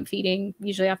ramping up feeding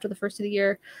usually after the first of the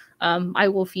year. I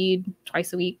will feed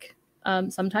twice a week.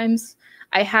 Sometimes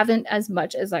I haven't as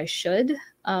much as I should.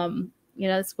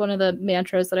 It's one of the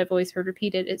mantras that I've always heard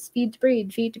repeated. It's feed to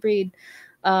breed, feed to breed.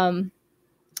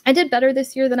 I did better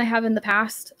this year than I have in the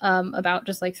past, about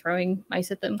just like throwing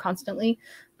mice at them constantly,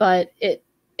 but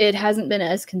it hasn't been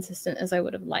as consistent as I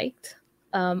would have liked.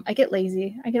 I get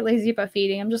lazy. About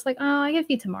feeding. I'm just like, oh, I can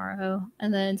feed tomorrow.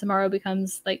 And then tomorrow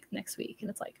becomes like next week. And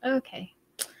it's like, okay,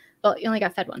 well, you only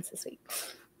got fed once this week.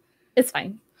 It's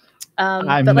fine.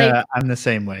 I'm the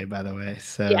same way, by the way.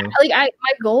 So yeah, like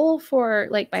my goal for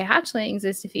like my hatchlings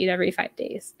is to feed every 5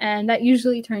 days, and that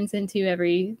usually turns into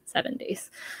every 7 days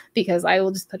because I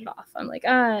will just put it off. I'm like,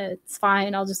 it's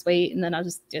fine. I'll just wait, and then I'll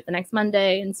just do it the next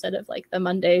Monday instead of like the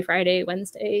Monday, Friday,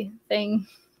 Wednesday thing.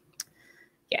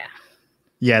 Yeah.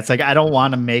 Yeah, it's like I don't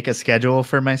want to make a schedule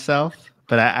for myself,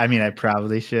 but I mean, I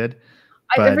probably should.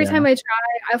 Every time I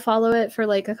try, I follow it for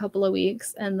like a couple of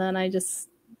weeks, and then I just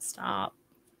stop.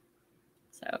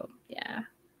 So yeah,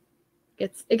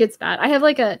 it gets bad. I have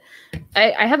like I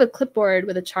have a clipboard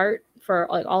with a chart for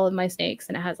like all of my snakes,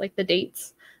 and it has like the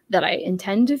dates that I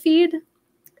intend to feed.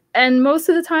 And most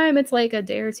of the time it's like a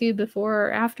day or two before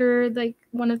or after like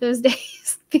one of those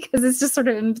days because it's just sort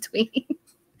of in between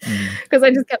because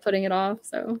I just kept putting it off.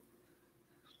 So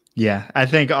yeah, I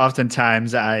think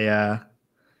oftentimes I'm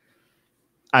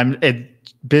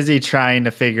busy trying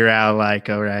to figure out like,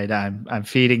 all right, I'm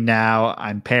feeding now,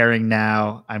 I'm pairing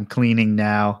now, I'm cleaning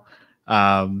now,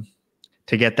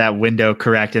 to get that window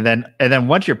correct. And then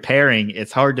once you're pairing,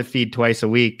 it's hard to feed twice a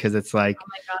week because it's like, oh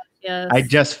my gosh, yes. I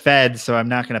just fed, so I'm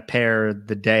not going to pair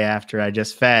the day after I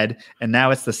just fed. And now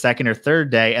it's the second or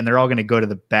third day, and they're all going to go to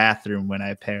the bathroom when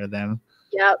I pair them.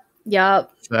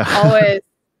 Yep. So. Always.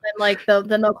 And like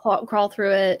then they'll crawl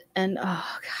through it, and oh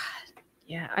god,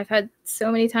 yeah, I've had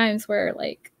so many times where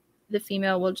like the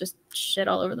female will just shit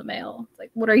all over the male. It's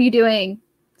like, what are you doing?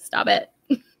 Stop it.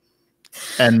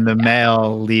 And the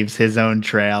male leaves his own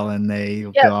trail, and they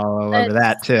go all over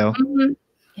that too.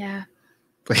 Yeah,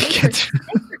 things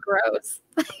are gross.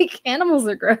 Like animals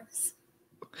are gross.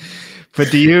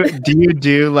 But do you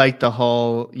do like the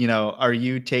whole, you know, are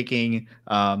you taking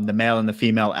the male and the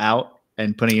female out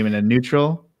and putting them in a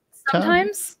neutral?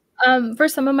 Sometimes. For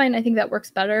some of mine, I think that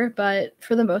works better. But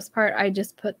for the most part, I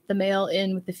just put the male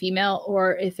in with the female.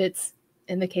 Or if it's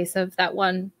in the case of that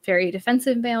one very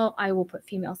defensive male, I will put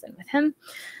females in with him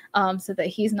so that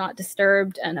he's not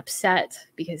disturbed and upset,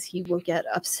 because he will get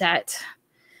upset.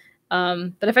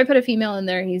 But if I put a female in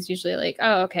there, he's usually like,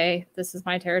 oh, okay, this is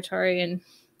my territory. And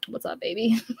what's up,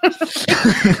 baby?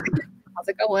 How's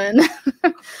it going?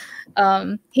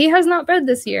 He has not bred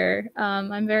this year.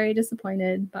 I'm very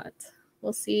disappointed, but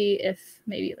we'll see if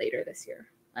maybe later this year.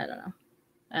 I don't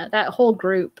know. That whole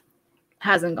group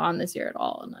hasn't gone this year at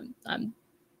all, and I'm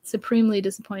supremely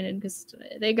disappointed because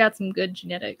they got some good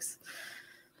genetics.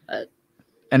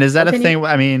 And is that a thing?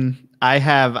 I mean, I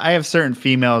have certain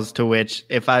females to which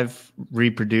if I've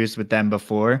reproduced with them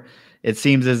before, it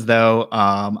seems as though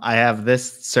I have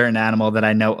this certain animal that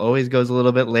I know always goes a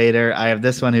little bit later. I have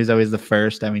this one who's always the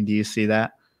first. I mean, do you see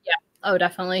that? Yeah. Oh,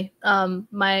 definitely.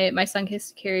 My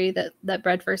Sunkissed Curie that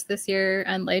bred first this year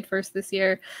and laid first this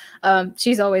year,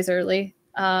 she's always early.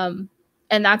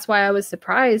 And that's why I was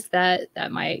surprised that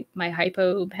my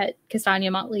Hypo pet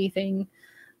Castagna Motley thing,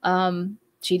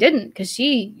 she didn't, because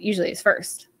she usually is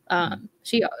first.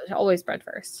 She always bred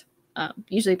first,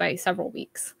 usually by several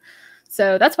weeks.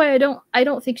 So that's why I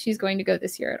don't think she's going to go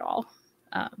this year at all.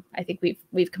 I think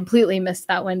we've completely missed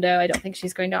that window. I don't think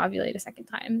she's going to ovulate a second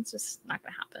time. It's just not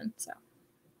going to happen. So,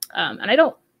 and I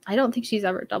don't think she's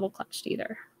ever double clutched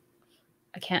either.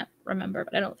 I can't remember,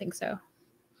 but I don't think so.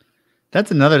 That's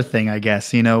another thing, I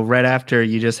guess, you know, right after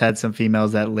you just had some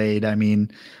females that laid, I mean,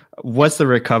 what's the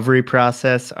recovery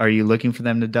process? Are you looking for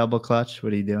them to double clutch?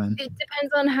 What are you doing? It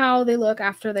depends on how they look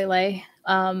after they lay.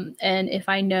 And if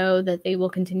I know that they will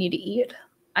continue to eat.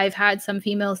 I've had some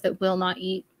females that will not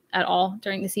eat at all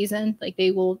during the season. Like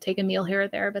they will take a meal here or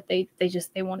there, but they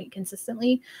won't eat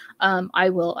consistently. I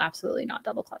will absolutely not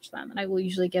double clutch them. And I will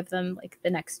usually give them like the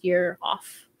next year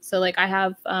off. So like I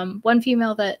have one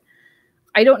female that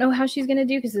I don't know how she's going to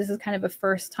do, because this is kind of a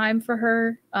first time for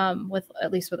her,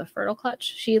 at least with a fertile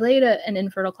clutch. She laid an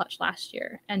infertile clutch last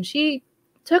year, and she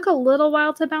took a little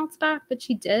while to bounce back, but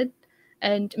she did.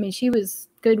 And I mean, she was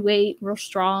good weight, real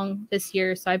strong this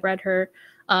year. So I bred her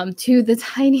to the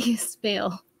tiniest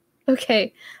male.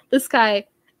 Okay, this guy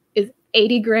is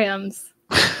 80 grams.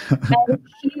 And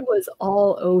he was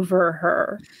all over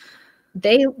her.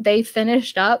 They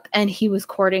finished up, and he was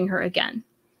courting her again.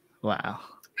 Wow.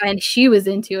 And she was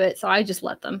into it, so I just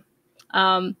let them.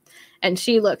 And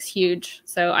she looks huge,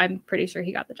 so I'm pretty sure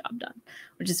he got the job done,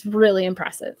 which is really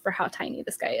impressive for how tiny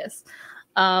this guy is.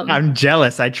 I'm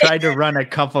jealous. I tried to run a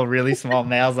couple really small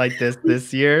males like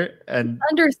this year, and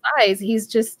undersized.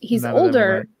 He's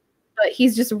older, but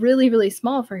he's just really, really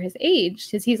small for his age,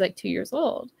 because he's like 2 years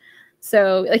old.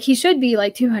 So like he should be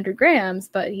like 200 grams,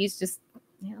 but he's just,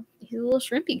 you know, he's a little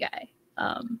shrimpy guy.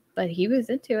 But he was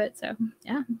into it, so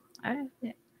yeah.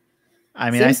 I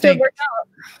mean,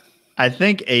 I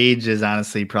think age is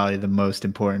honestly probably the most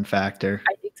important factor.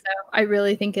 I think so. I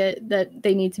really think that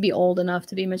they need to be old enough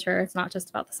to be mature. It's not just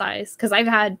about the size, because I've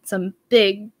had some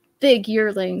big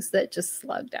yearlings that just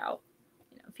slugged out,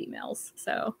 you know, females.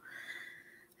 So,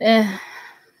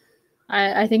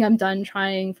 I think I'm done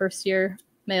trying first year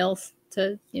males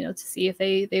to see if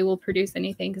they will produce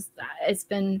anything, because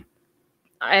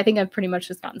I think I've pretty much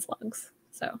just gotten slugs.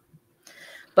 So,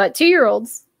 but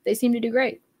 2-year-olds, they seem to do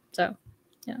great. So,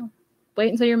 you know,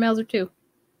 wait until your males are 2.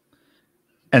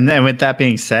 And then with that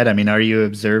being said, I mean, are you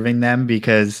observing them?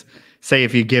 Because say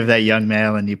if you give that young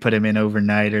male and you put him in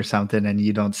overnight or something and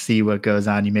you don't see what goes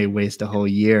on, you may waste a whole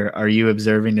year. Are you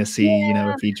observing to see, you know,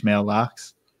 if each male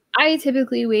locks? I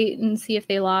typically wait and see if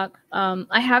they lock.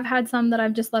 I have had some that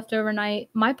I've just left overnight.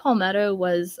 My Palmetto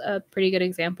was a pretty good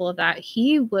example of that.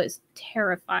 He was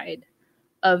terrified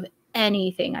of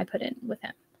anything I put in with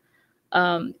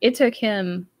him. It took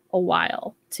him a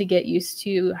while to get used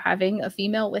to having a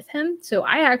female with him. So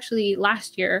I actually,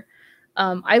 last year,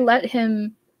 I let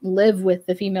him live with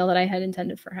the female that I had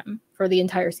intended for him for the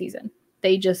entire season.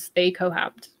 They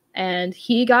cohabbed, and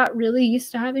he got really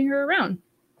used to having her around.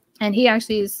 And he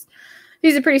actually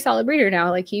he's a pretty solid breeder now.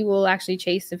 Like, he will actually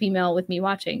chase a female with me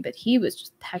watching, but he was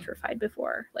just petrified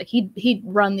before. Like, he'd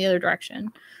run the other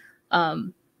direction.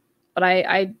 But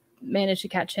I managed to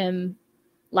catch him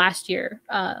last year,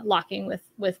 locking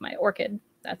with my orchid.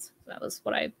 That was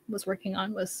what I was working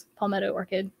on, was Palmetto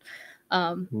orchid.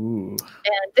 And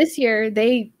this year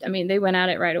they went at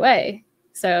it right away.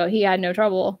 So he had no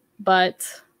trouble, but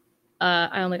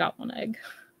I only got one egg.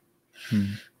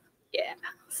 Yeah.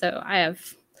 So I have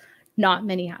not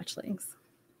many hatchlings.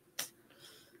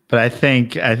 But I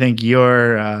think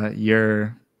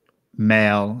your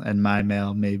male and my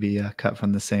male may be cut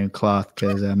from the same cloth,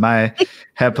 because my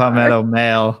het Palmetto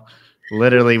male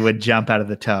literally would jump out of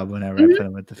the tub whenever I put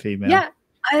him with the female. Yeah.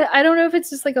 I don't know if it's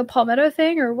just like a Palmetto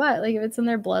thing or what. Like, if it's in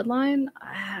their bloodline,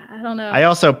 I don't know. I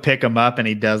also pick him up and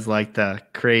he does like the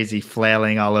crazy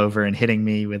flailing all over and hitting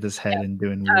me with his head and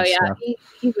doing weird stuff.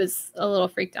 He was a little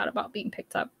freaked out about being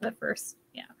picked up at first.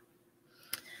 Yeah.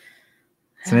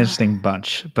 It's an interesting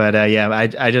bunch. But yeah,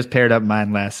 I just paired up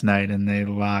mine last night and they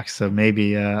locked. So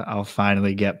maybe I'll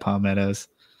finally get Palmettos.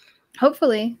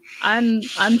 Hopefully. I'm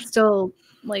still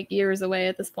like years away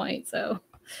at this point. So,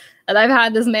 and I've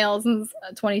had this male since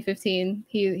 2015.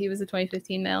 He was a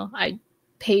 2015 male. I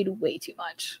paid way too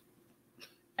much.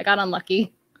 I got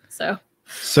unlucky. So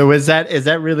is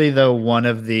that really though one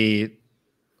of the,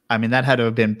 I mean, that had to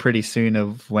have been pretty soon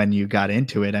of when you got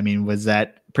into it. I mean, was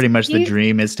that pretty much the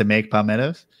dream, is to make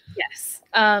palmettos? Yes.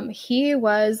 He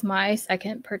was my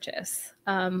second purchase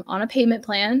on a payment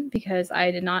plan, because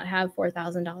I did not have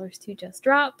 $4,000 to just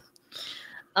drop.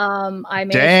 I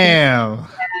made damn.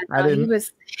 I didn't. He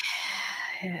was.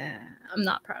 Yeah, I'm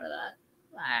not proud of that.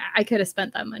 I could have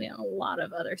spent that money on a lot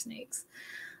of other snakes.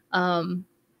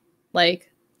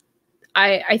 Like,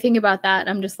 I think about that and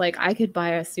I'm just like, I could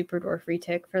buy a super dwarf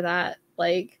retic for that,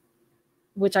 like,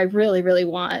 which I really, really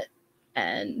want.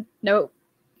 And nope,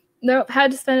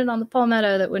 had to spend it on the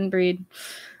Palmetto that wouldn't breed.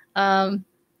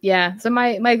 Yeah, so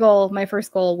my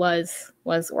first goal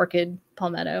was orchid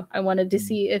Palmetto. I wanted to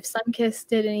see if Sunkissed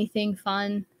did anything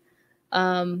fun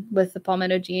with the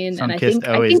Palmetto gene. Sunkissed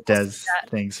always does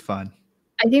things fun.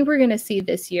 I think we're gonna see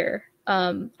this year.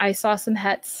 I saw some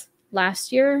hets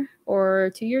last year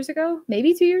or 2 years ago,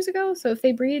 maybe 2 years ago. So if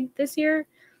they breed this year,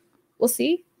 we'll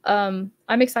see. I'm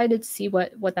excited to see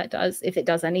what that does, if it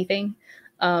does anything.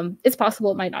 It's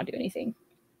possible it might not do anything.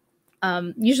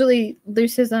 Usually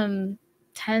leucism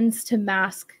tends to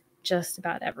mask just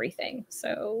about everything.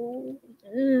 So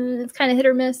it's kind of hit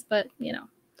or miss, but you know,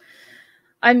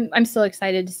 I'm still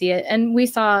excited to see it. And we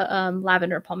saw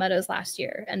lavender palmettos last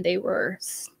year and they were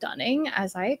stunning,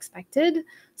 as I expected.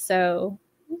 So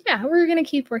yeah, we're going to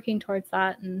keep working towards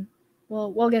that and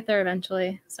we'll get there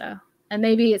eventually. So, and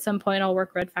maybe at some point I'll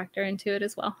work red factor into it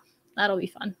as well. That'll be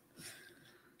fun.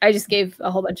 I just gave a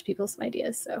whole bunch of people some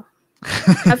ideas. So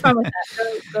have fun with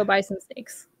that. Go buy some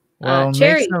snakes. Well,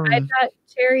 cherry. I've got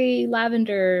cherry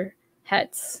lavender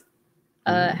hets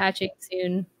hatching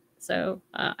soon. So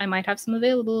I might have some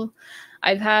available.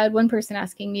 I've had one person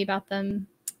asking me about them,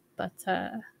 but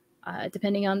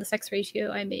depending on the sex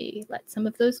ratio, I may let some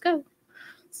of those go.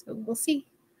 So we'll see.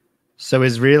 So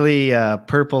is really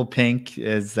purple pink,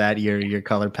 is that your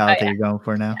color palette that you're going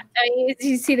for now? I mean,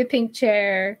 you see the pink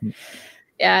chair.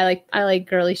 Yeah, I like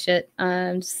girly shit.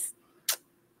 That's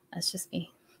just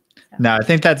me. So. No, I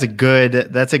think that's a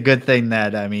good thing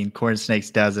that, I mean, Corn Snakes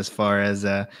does as far as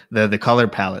the color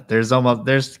palette. There's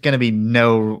going to be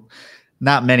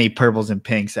not many purples and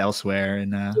pinks elsewhere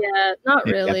in not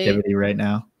really captivity right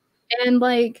now. And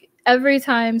like every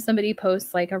time somebody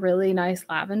posts like a really nice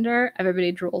lavender,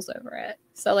 everybody drools over it.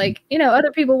 So like, you know,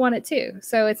 other people want it too.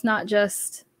 So it's not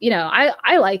just, you know,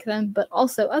 I like them, but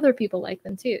also other people like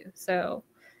them too. So,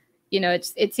 you know,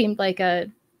 it seemed like a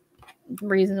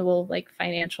reasonable, like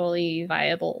financially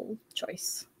viable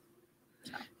choice.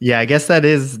 So. Yeah, I guess that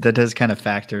does kind of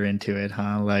factor into it,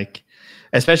 huh? Like,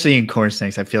 especially in corn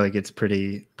snakes, I feel like it's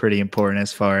pretty important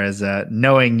as far as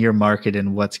knowing your market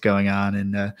and what's going on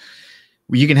and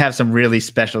you can have some really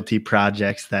specialty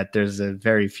projects that there's a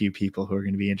very few people who are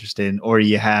going to be interested in, or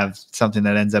you have something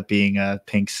that ends up being a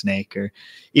pink snake, or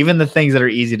even the things that are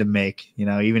easy to make. You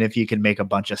know, even if you could make a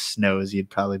bunch of snows, you'd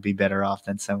probably be better off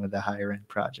than some of the higher end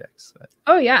projects. But.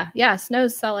 Oh yeah,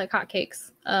 snows sell like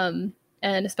hotcakes, and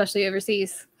especially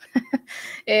overseas.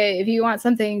 If you want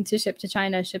something to ship to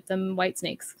China, ship them white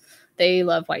snakes. They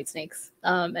love white snakes,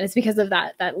 and it's because of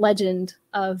that legend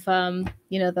of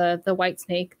the white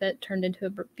snake that turned into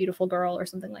a beautiful girl or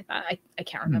something like that. I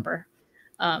can't remember.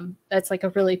 That's like a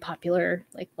really popular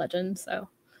like legend. So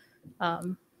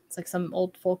it's like some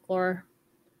old folklore.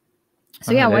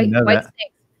 So yeah, white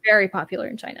snakes very popular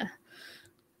in China.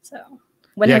 So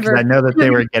whenever, yeah, because I know that they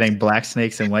were getting black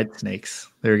snakes and white snakes.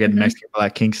 They were getting Mexican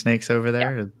black king snakes over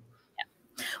there. Yeah.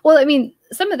 Well, I mean,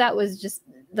 some of that was just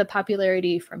the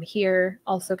popularity from here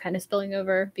also kind of spilling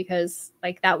over, because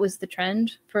like that was the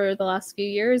trend for the last few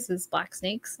years is black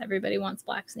snakes. Everybody wants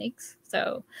black snakes.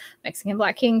 So Mexican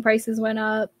black king prices went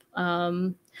up.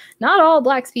 Not all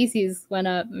black species went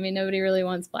up. I mean, nobody really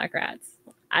wants black rats.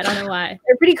 I don't know why.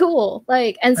 They're pretty cool.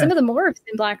 Like, and some of the morphs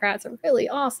in black rats are really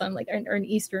awesome, like or in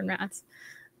eastern rats.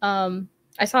 I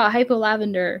saw a Hypo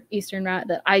Lavender eastern rat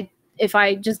that if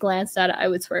I just glanced at it, I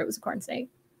would swear it was a corn snake.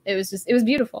 It was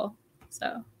beautiful.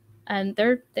 So, and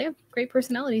they have great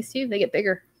personalities too. They get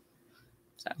bigger.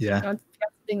 So yeah, you want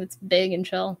something that's big and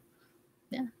chill.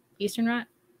 Yeah, eastern rat.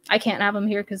 I can't have them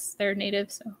here because they're native.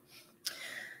 So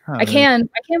I can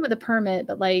with a permit,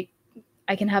 but like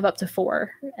I can have up to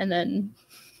 4, and then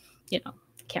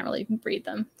can't really breed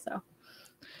them. So,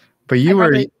 but you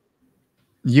were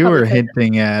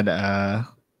hinting at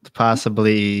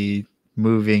possibly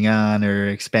moving on or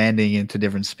expanding into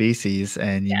different species,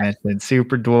 and you mentioned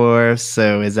super dwarfs.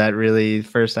 So is that really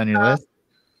first on your list?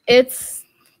 It's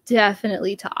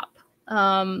definitely top.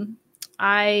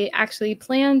 I actually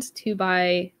planned to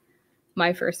buy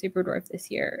my first super dwarf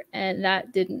this year, and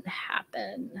that didn't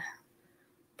happen,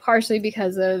 partially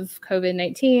because of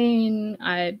COVID-19.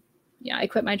 I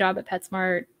quit my job at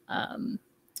PetSmart.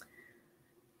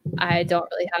 I don't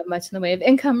really have much in the way of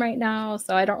income right now,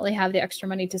 so I don't really have the extra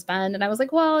money to spend. And I was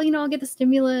like, well, I'll get the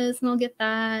stimulus and I'll get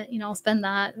that, I'll spend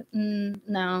that.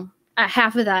 No,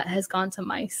 half of that has gone to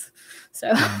mice.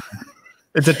 So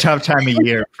it's a tough time of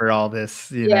year for all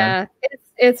this. Yeah,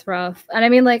 it's rough. And I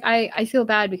mean, like, I feel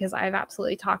bad because I've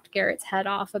absolutely talked Garrett's head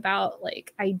off about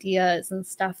like ideas and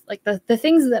stuff. Like the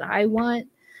things that I want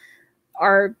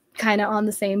are kind of on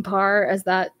the same par as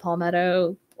that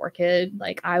Palmetto orchid.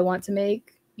 Like I want to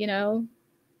make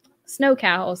snow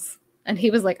cows. And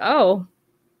he was like, oh,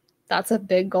 that's a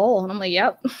big goal. And I'm like,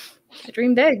 yep, I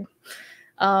dream big.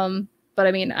 But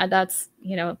I mean, that's,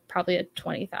 probably a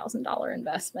 $20,000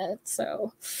 investment.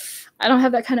 So I don't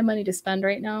have that kind of money to spend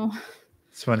right now.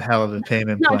 It's one hell of a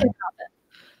payment plan.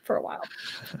 For a while.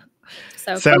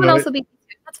 So someone else will be,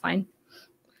 that's fine.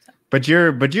 But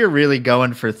you're really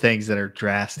going for things that are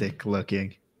drastic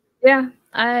looking. Yeah.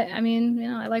 I mean,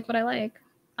 I like what I like.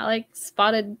 I like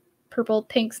spotted purple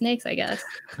pink snakes, I guess.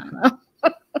 I don't know.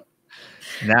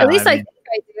 No, At least I think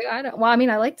I do.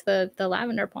 I liked the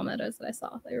lavender palmettos that I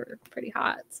saw. They were pretty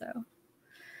hot. So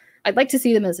I'd like to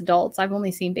see them as adults. I've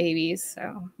only seen babies,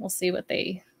 so we'll see what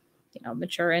they,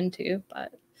 mature into.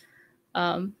 But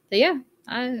yeah,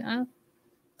 I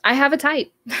have a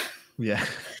type. Yeah.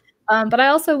 But I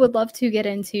also would love to get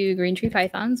into green tree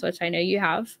pythons, which I know you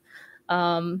have.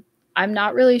 I'm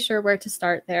not really sure where to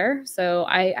start there. So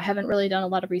I haven't really done a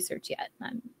lot of research yet.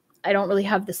 I don't really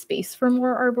have the space for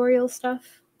more arboreal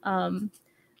stuff. I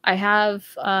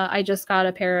just got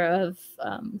a pair of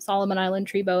Solomon Island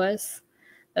tree boas.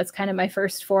 That's kind of my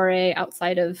first foray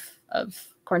outside of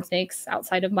corn snakes,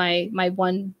 outside of my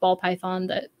one ball python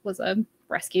that was a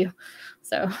rescue.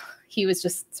 So he was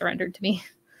just surrendered to me.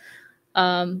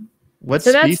 What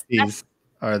species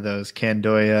are those?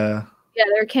 Candoya? Yeah,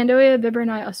 they're Candoya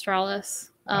biberni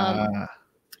australis.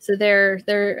 So they're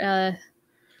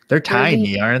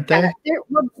tiny, aren't they?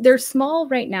 They're small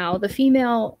right now. The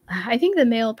female, I think the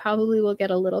male probably will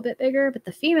get a little bit bigger, but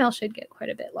the female should get quite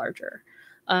a bit larger.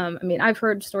 I mean, I've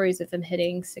heard stories of them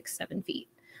hitting 6-7 feet.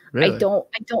 Really? I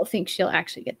don't think she'll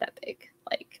actually get that big.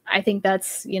 Like, I think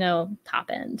that's, top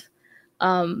end.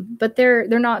 But they're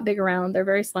not big around. They're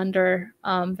very slender,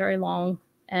 very long.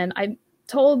 And I'm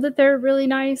told that they're really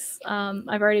nice.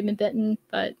 I've already been bitten,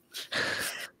 but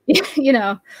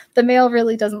the male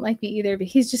really doesn't like me either, but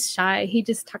he's just shy. He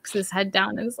just tucks his head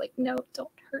down and is like, no, don't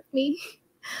hurt me.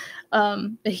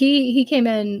 But he came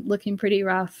in looking pretty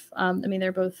rough. I mean,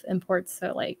 they're both imports,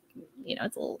 so like,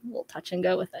 it's a little touch and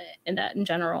go with it in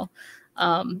general.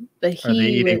 But are they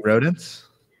eating rodents?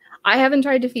 I haven't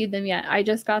tried to feed them yet. I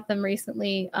just got them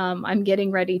recently. I'm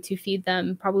getting ready to feed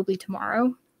them probably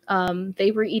tomorrow.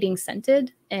 They were eating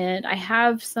scented, and I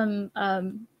have some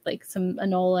like some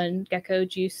Enola and gecko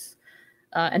juice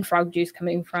and frog juice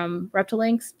coming from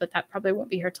Reptilinks, but that probably won't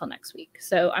be here till next week.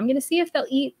 So I'm going to see if they'll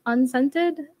eat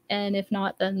unscented, and if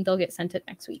not, then they'll get scented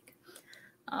next week.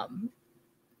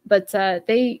 But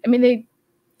they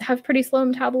have pretty slow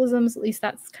metabolisms. At least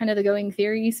that's kind of the going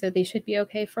theory. So they should be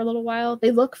okay for a little while.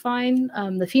 They look fine.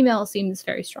 The female seems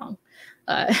very strong,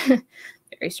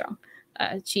 very strong.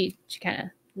 She kind of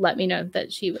let me know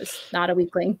that she was not a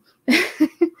weakling,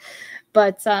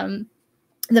 but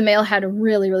the male had a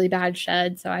really, really bad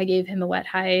shed. So I gave him a wet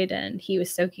hide, and he was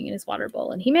soaking in his water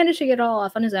bowl, and he managed to get it all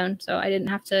off on his own. So I didn't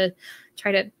have to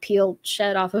try to peel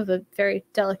shed off of a very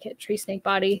delicate tree snake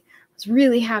body. I was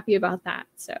really happy about that.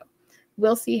 So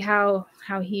we'll see how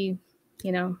he,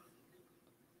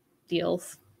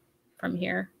 deals from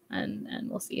here, and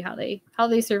we'll see how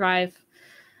they survive.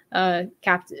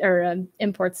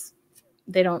 Imports,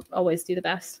 they don't always do the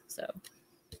best. So,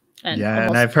 and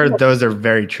I've heard those are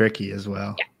very tricky as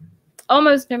well. Yeah.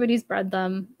 Almost nobody's bred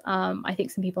them. I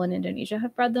think some people in Indonesia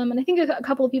have bred them, and I think a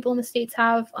couple of people in the States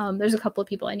have. There's a couple of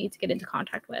people I need to get into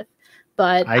contact with,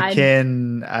 but I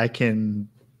can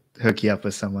hook you up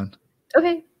with someone.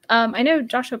 Okay. I know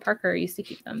Joshua Parker used to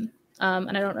keep them,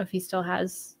 and I don't know if he still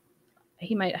has.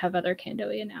 He might have other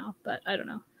Candoia now, but I don't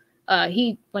know.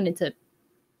 He went into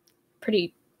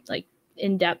pretty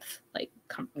in-depth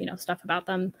stuff about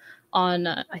them on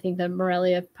I think the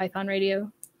Morelia Python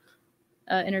Radio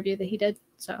interview that he did.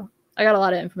 So I got a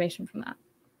lot of information from that,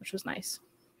 which was nice.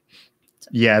 So.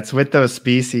 Yeah, it's with those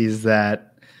species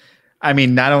that, I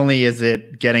mean, not only is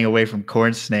it getting away from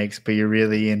corn snakes, but you're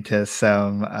really into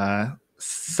some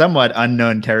somewhat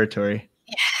unknown territory.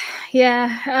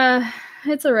 Yeah,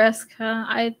 it's a risk.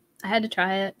 I had to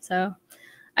try it, so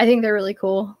I think they're really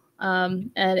cool.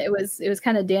 And it was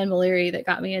kind of Dan Maleri that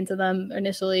got me into them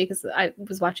initially, because I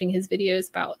was watching his videos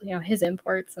about his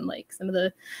imports and some of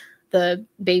the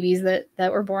babies that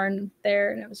were born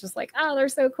there, and it was just like, oh, they're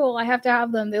so cool. I have to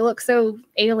have them. They look so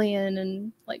alien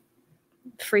and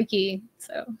freaky.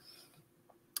 So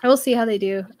I will see how they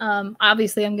do.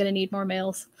 Obviously, I'm going to need more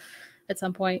males at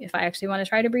some point if I actually want to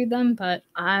try to breed them, but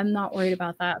I'm not worried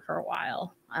about that for a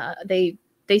while. They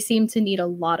seem to need a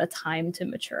lot of time to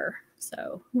mature.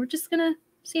 So we're just going to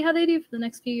see how they do for the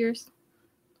next few years.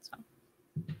 So.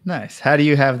 Nice. How do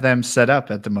you have them set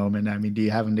up at the moment? I mean, do you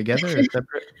have them together or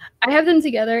separate? I have them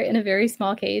together in a very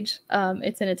small cage.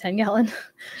 It's in a 10-gallon.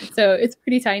 So it's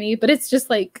pretty tiny, but it's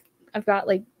just I've got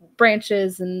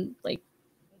branches and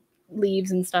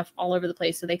leaves and stuff all over the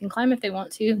place, so they can climb if they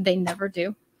want to. They never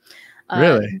do.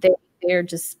 Really? They're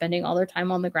just spending all their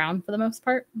time on the ground for the most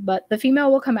part. But the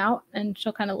female will come out and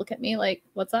she'll kind of look at me like,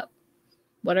 what's up?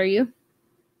 What are you?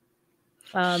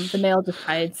 The male just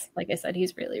hides. Like I said,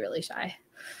 he's really, really shy.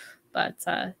 But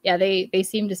yeah, they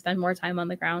seem to spend more time on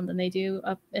the ground than they do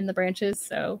up in the branches.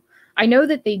 So I know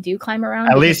that they do climb around.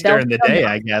 At least during the day,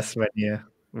 I guess, when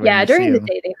during the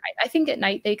day they hide. I think at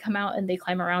night they come out and they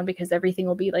climb around because everything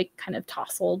will be kind of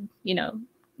tousled,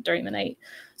 during the night.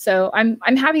 So I'm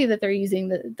happy that they're using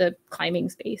the climbing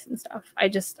space and stuff. I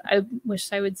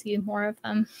wish I would see more of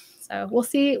them. So we'll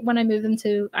see when I move them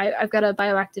to. I've got a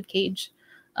bioactive cage.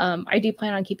 I do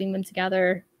plan on keeping them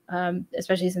together,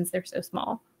 especially since they're so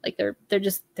small. They're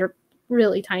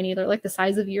really tiny. They're like the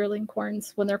size of yearling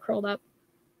corns when they're curled up.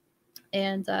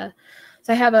 And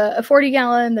so I have a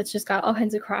 40-gallon that's just got all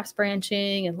kinds of cross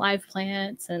branching and live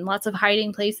plants and lots of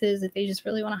hiding places. If they just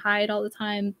really want to hide all the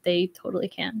time, they totally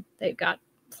can. They've got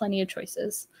plenty of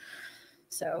choices.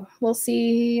 So we'll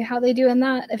see how they do in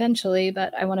that eventually,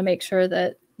 but I want to make sure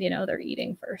that, they're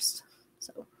eating first.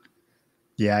 So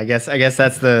yeah, I guess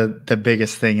that's the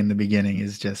biggest thing in the beginning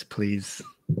is just please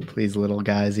little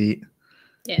guys eat.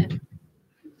 Yeah.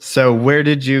 So where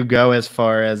did you go as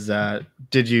far as,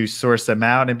 did you source them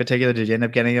out in particular? Did you end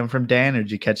up getting them from Dan, or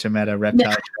did you catch them at a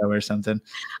reptile show or something?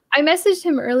 I messaged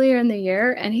him earlier in the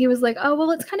year and he was like, oh,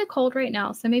 well, it's kind of cold right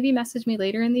now, so maybe message me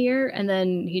later in the year. And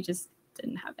then he just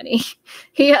didn't have any.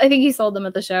 I think he sold them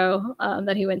at the show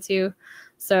that he went to.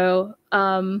 So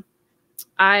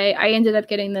I ended up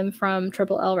getting them from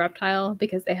Triple L Reptile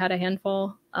because they had a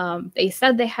handful. They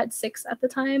said they had 6 at the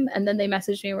time, and then they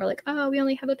messaged me and were like, oh, we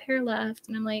only have a pair left.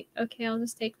 And I'm like, okay, I'll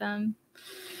just take them.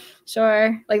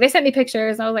 Sure. They sent me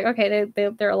pictures and I was like, okay,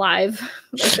 they're alive.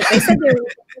 They said they were,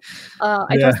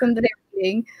 I trust them that they're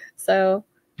eating. So,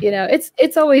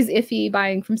 it's always iffy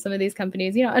buying from some of these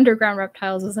companies. Underground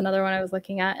Reptiles is another one I was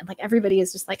looking at, and everybody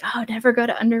is just like, oh, never go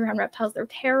to Underground Reptiles. They're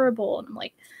terrible. And I'm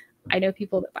like, I know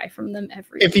people that buy from them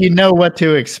every If day. you know what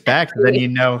to expect, then you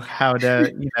know how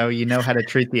to, you know how to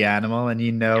treat the animal, and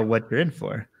you know what you're in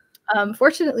for.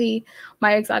 Fortunately,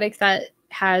 my exotic vet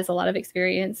has a lot of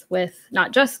experience with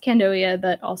not just Candoia,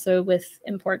 but also with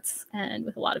imports and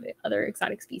with a lot of other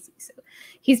exotic species. So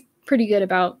he's pretty good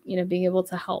about, being able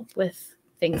to help with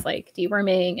things like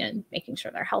deworming and making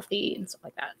sure they're healthy and stuff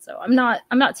like that. So I'm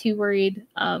not too worried.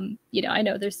 I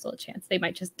know there's still a chance they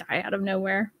might just die out of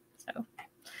nowhere. So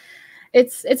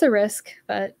it's a risk,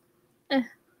 but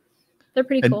they're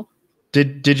pretty cool.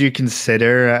 Did you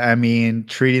consider,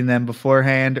 treating them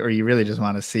beforehand, or you really just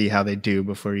want to see how they do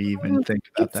before you even think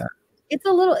about that? It's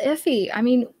a little iffy. I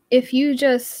mean, if you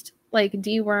just like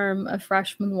deworm a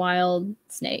fresh from the wild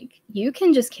snake, you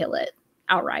can just kill it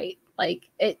outright. Like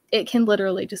it can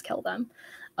literally just kill them.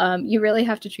 You really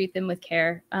have to treat them with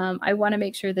care. I want to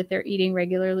make sure that they're eating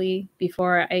regularly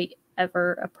before I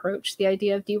ever approach the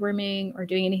idea of deworming or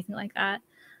doing anything like that.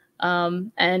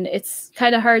 And it's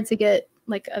kind of hard to get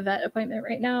like a vet appointment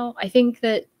right now. I think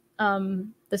that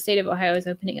the state of Ohio is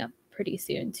opening up pretty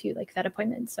soon to like vet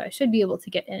appointments, so I should be able to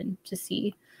get in to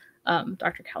see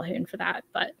Dr. Calhoun for that.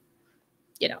 But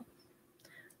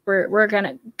we're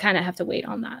gonna kind of have to wait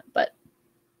on that. But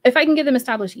if I can get them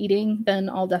established eating, then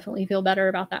I'll definitely feel better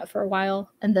about that for a while,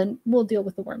 and then we'll deal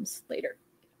with the worms later.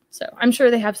 So I'm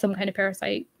sure they have some kind of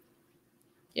parasite.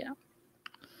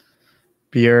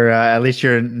 You're at least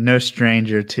you're no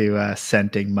stranger to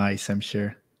scenting mice, I'm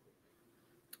sure.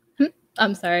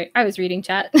 I'm sorry, I was reading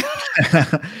chat.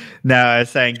 No, I was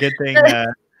saying good thing.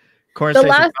 Corn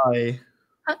snakes have probably.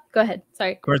 Go ahead.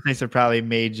 Sorry. Corn snakes have probably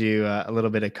made you a little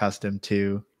bit accustomed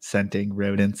to scenting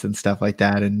rodents and stuff like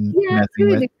that, and yeah,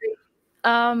 to a degree.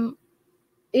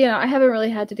 I haven't really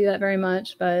had to do that very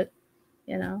much, but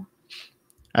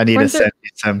I need to send you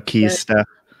some key stuff.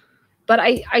 But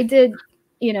I did.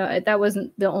 That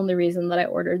wasn't the only reason that I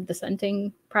ordered the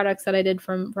scenting products that I did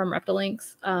from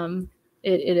Reptilinks.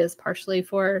 It is partially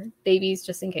for babies,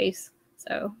 just in case.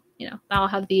 So, I'll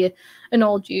have the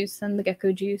anole juice and the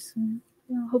gecko juice. And,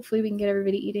 hopefully we can get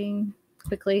everybody eating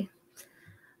quickly.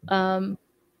 But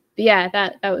yeah,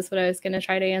 that was what I was going to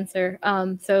try to answer.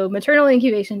 So maternal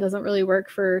incubation doesn't really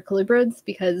work for colubrids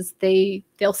because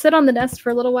they'll sit on the nest for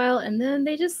a little while and then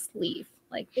they just leave.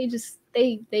 Like they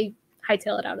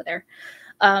hightail it out of there.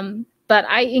 But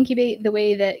I incubate the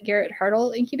way that Garrett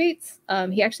Hartle incubates.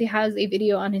 He actually has a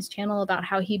video on his channel about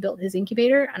how he built his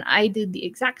incubator, and I did the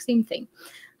exact same thing.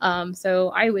 So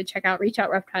I would Reach Out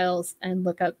Reptiles and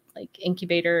look up like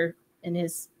incubator in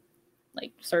his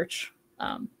like search.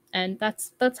 And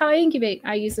that's how I incubate.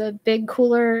 I use a big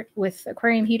cooler with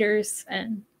aquarium heaters,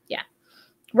 and yeah,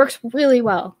 works really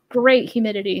well. Great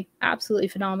humidity, absolutely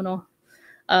phenomenal.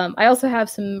 I also have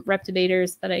some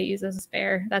Reptibators that I use as a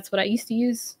spare. That's what I used to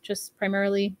use just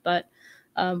primarily, but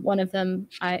one of them,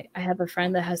 I have a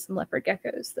friend that has some leopard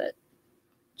geckos that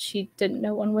she didn't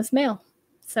know one was male.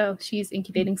 So she's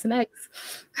incubating some eggs.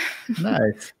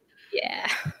 Nice. Yeah.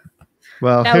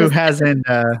 Well, who hasn't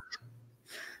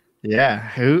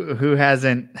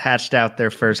hatched out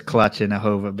their first clutch in a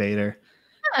Hovabator?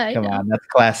 Come on, that's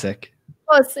classic.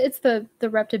 Well, it's the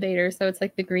Reptibator, so it's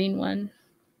like the green one.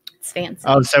 It's fancy.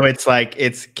 Oh, so it's like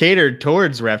it's catered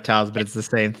towards reptiles, but it's the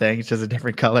same thing. It's just a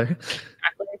different color.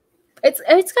 Exactly.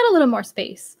 It's got a little more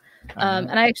space. And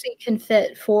I actually can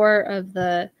fit 4 of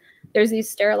there's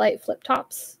these Sterilite flip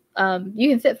tops. You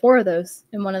can fit 4 of those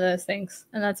in one of those things.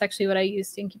 And that's actually what I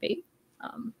used to incubate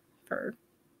for,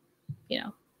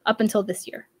 up until this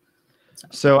year.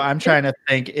 So I'm trying to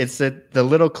think. It's the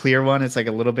little clear one. It's like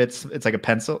a little bit. It's like a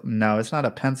pencil. No, it's not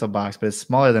a pencil box, but it's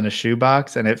smaller than a shoe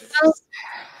box, and it.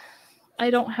 I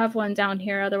don't have one down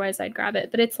here. Otherwise, I'd grab it.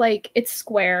 But it's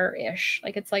square-ish.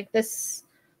 Like it's like this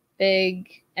big,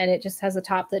 and it just has a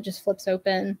top that just flips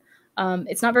open.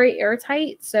 It's not very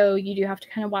airtight, so you do have to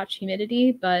kind of watch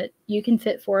humidity. But you can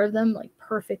fit 4 of them like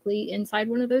perfectly inside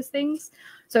one of those things.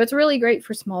 So it's really great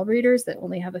for small breeders that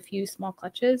only have a few small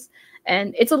clutches.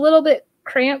 And it's a little bit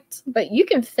cramped, but you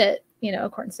can fit, a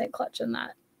corn snake clutch in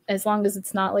that as long as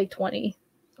it's not like 20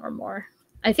 or more.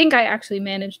 I think I actually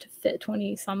managed to fit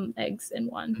 20 some eggs in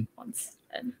one once,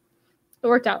 and it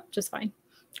worked out just fine.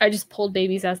 I just pulled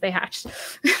babies as they hatched.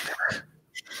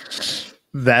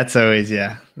 That's always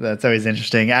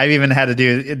interesting. I've even had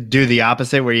to do the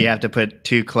opposite, where you have to put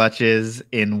 2 clutches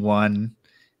in one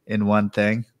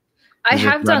thing. I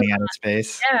have done out of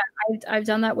space. Yeah, I've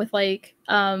done that with like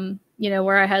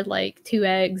where I had like 2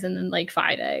 eggs and then like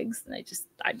 5 eggs, and I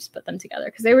just put them together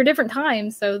because they were different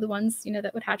times. So the ones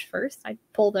that would hatch first, I'd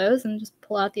pull those and just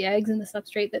pull out the eggs and the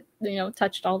substrate that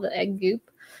touched all the egg goop,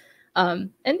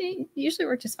 and they usually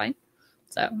work just fine.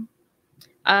 So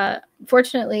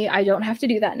Fortunately, I don't have to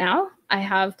do that now. I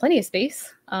have plenty of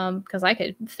space because I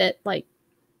could fit like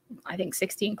I think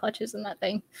 16 clutches in that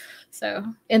thing. So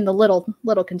in the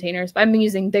little containers, but I'm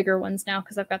using bigger ones now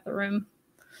because I've got the room.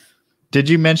 Did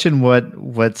you mention what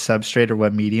substrate or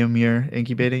what medium you're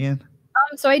incubating in?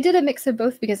 So I did a mix of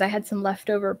both because I had some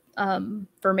leftover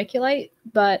vermiculite,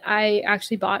 but I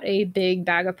actually bought a big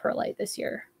bag of perlite this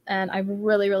year. And I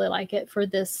really, really like it for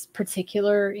this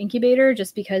particular incubator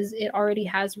just because it already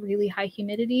has really high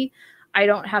humidity. I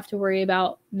don't have to worry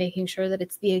about making sure that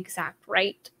it's the exact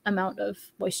right amount of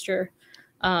moisture.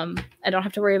 I don't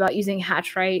have to worry about using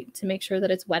hatch right to make sure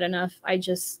that it's wet enough. I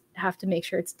just have to make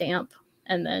sure it's damp.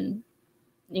 And then,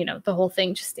 you know, the whole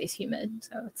thing just stays humid.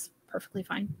 So it's perfectly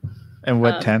fine. And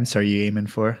what temps are you aiming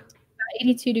for?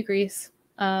 82 degrees.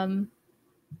 As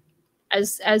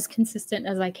consistent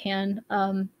as I can.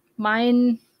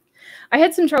 Mine, I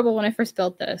had some trouble when I first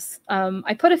built this.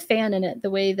 I put a fan in it the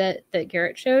way that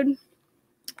Garrett showed.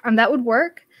 That would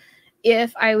work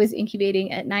if I was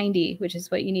incubating at 90, which is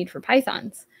what you need for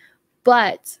pythons.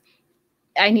 But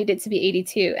I need it to be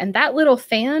 82. And that little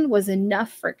fan was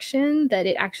enough friction that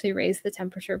it actually raised the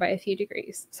temperature by a few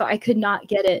degrees. So I could not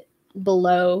get it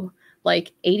below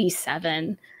like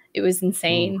 87. It was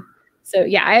insane. Ooh. So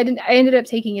yeah, I ended up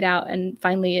taking it out and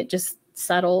finally it just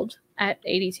settled at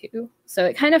 82. So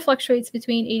it kind of fluctuates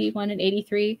between 81 and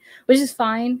 83, which is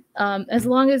fine. As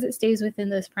long as it stays within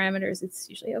those parameters, it's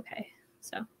usually okay.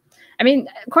 So, I mean,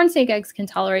 corn snake eggs can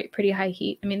tolerate pretty high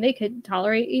heat. I mean, they could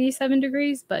tolerate 87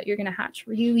 degrees, but you're going to hatch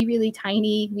really, really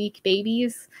tiny, weak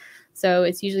babies. So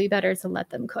it's usually better to let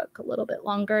them cook a little bit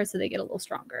longer so they get a little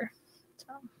stronger. So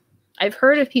I've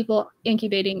heard of people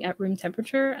incubating at room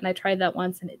temperature, and I tried that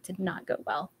once and it did not go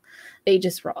well. They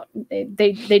just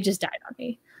they just died on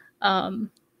me.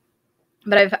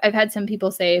 But I've had some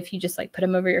people say if you just like put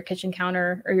them over your kitchen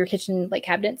counter or your kitchen like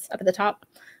cabinets up at the top,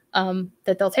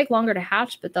 that they'll take longer to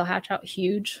hatch, but they'll hatch out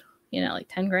huge, you know, like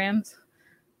 10 grams,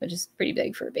 which is pretty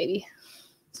big for a baby.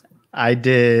 So. I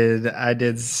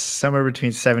did somewhere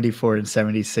between 74 and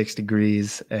 76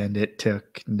 degrees, and it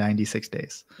took 96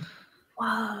 days.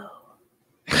 Wow.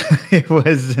 It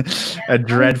was a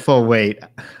dreadful wait.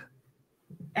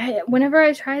 Whenever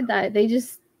I tried that, they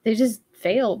just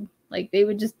failed. Like they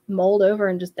would just mold over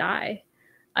and just die.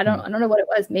 I don't know what it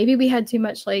was. Maybe we had too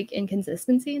much like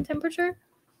inconsistency in temperature.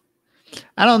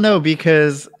 I don't know,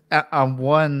 because on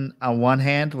one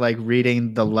hand, like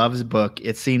reading the Love's book,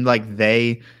 it seemed like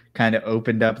they kind of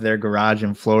opened up their garage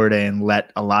in Florida and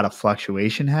let a lot of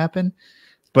fluctuation happen.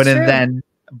 But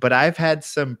but I've had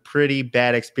some pretty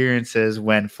bad experiences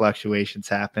when fluctuations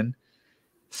happen.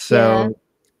 So, yeah.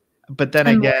 But then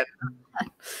again,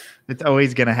 it's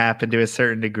always going to happen to a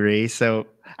certain degree. So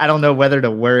I don't know whether to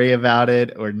worry about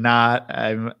it or not.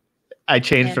 I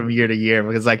change from year to year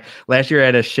because like last year I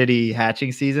had a shitty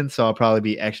hatching season, so I'll probably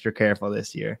be extra careful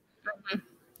this year.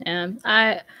 Yeah,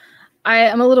 I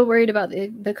am a little worried about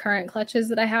the current clutches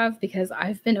that I have because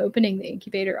I've been opening the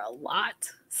incubator a lot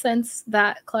since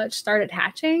that clutch started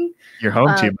hatching. You're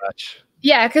home too much.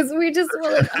 Yeah, because we're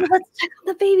like, oh, let's check on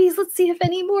the babies. Let's see if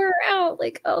any more are out.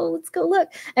 Like, oh, let's go look.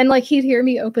 And like he'd hear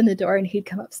me open the door and he'd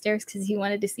come upstairs because he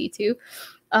wanted to see too.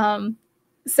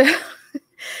 So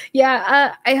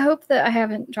yeah, I hope that I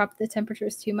haven't dropped the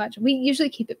temperatures too much. We usually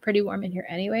keep it pretty warm in here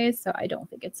anyways, so I don't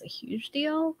think it's a huge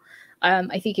deal.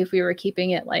 I think if we were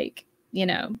keeping it like, you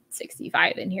know,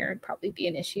 65 in here, it'd probably be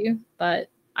an issue. But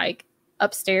like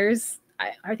upstairs,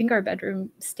 I think our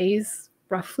bedroom stays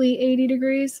roughly 80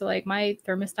 degrees. So like my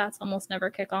thermostats almost never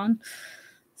kick on.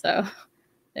 So,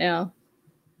 you know,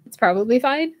 it's probably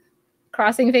fine.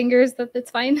 Crossing fingers that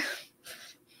it's fine.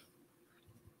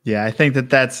 Yeah, I think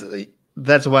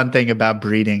that's one thing about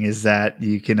breeding is that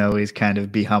you can always kind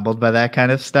of be humbled by that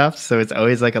kind of stuff. So it's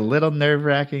always like a little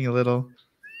nerve-wracking, a little.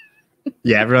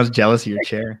 Yeah, everyone's jealous of your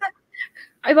chair.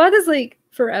 I bought this like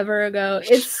forever ago.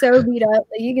 It's so beat up.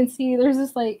 Like you can see there's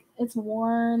this like it's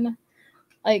worn.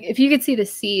 Like if you could see the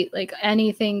seat, like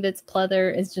anything that's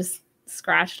pleather is just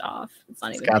scratched off. It's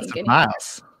not even got pink some anymore.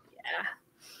 miles.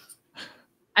 Yeah.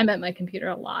 I'm at my computer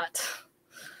a lot.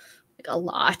 Like a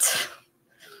lot.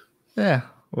 Yeah.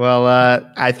 Well,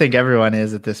 I think everyone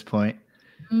is at this point.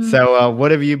 So what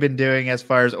have you been doing as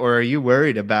far as, or are you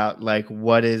worried about like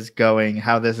how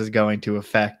this is going to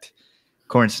affect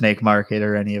corn snake market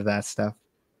or any of that stuff?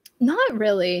 Not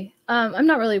really. I'm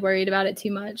not really worried about it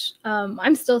too much.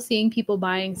 I'm still seeing people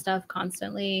buying stuff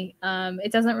constantly.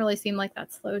 It doesn't really seem like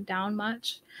that slowed down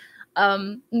much.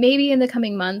 Maybe in the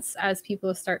coming months as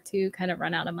people start to kind of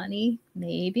run out of money,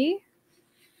 maybe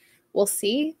we'll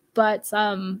see. But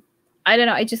I don't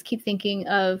know. I just keep thinking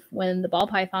of when the ball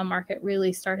python market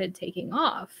really started taking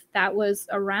off. That was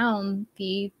around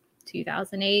the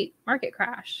 2008 market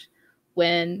crash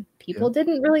when people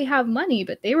didn't really have money,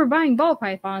 but they were buying ball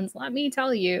pythons, let me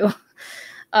tell you.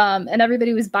 And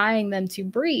everybody was buying them to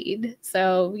breed.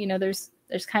 So, you know, there's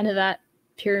kind of that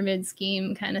pyramid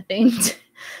scheme kind of thing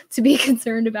to be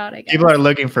concerned about, I guess. People are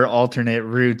looking for alternate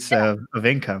routes of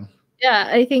income. Yeah,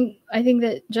 I think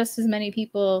that just as many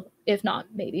people, if not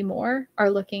maybe more,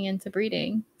 are looking into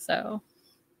breeding. So,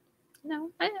 you know,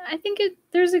 I think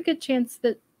there's a good chance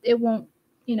that it won't,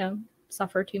 you know,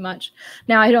 suffer too much.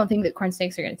 Now, I don't think that corn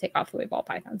snakes are going to take off the way ball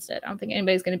pythons did. I don't think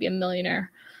anybody's going to be a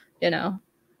millionaire, you know,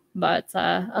 but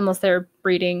unless they're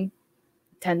breeding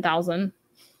 10,000.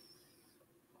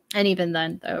 And even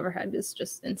then, the overhead is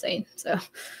just insane. So,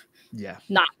 yeah,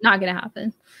 not going to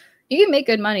happen. You can make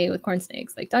good money with corn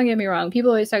snakes. Like, don't get me wrong.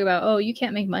 People always talk about, oh, you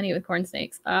can't make money with corn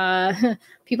snakes.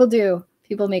 People do.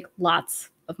 People make lots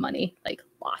of money, like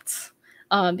lots.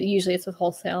 Usually it's with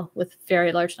wholesale with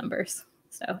very large numbers.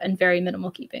 So, and very minimal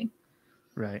keeping.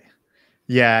 Right.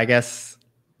 Yeah, I guess,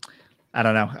 I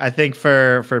don't know. I think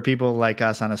for people like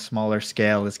us on a smaller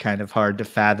scale, it's kind of hard to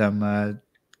fathom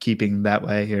keeping that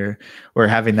way or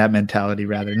having that mentality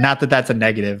rather. Not that that's a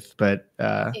negative, but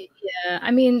yeah,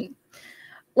 I mean,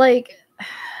 like,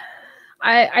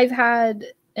 I've had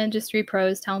industry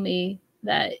pros tell me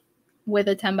that with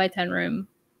a 10 by 10 room,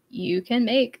 you can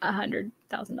make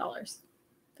 $100,000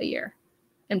 a year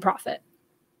in profit.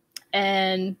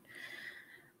 And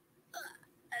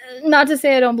not to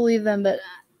say I don't believe them, but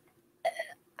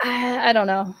I don't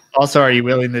know. Also, are you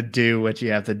willing to do what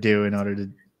you have to do in order to?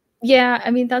 Yeah,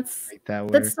 I mean, that's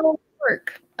still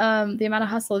work. The amount of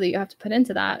hustle that you have to put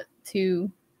into that to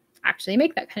actually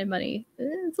make that kind of money,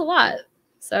 it's a lot.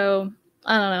 So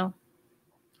I don't know.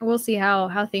 We'll see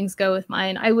how things go with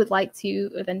mine. I would like to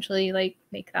eventually like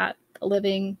make that a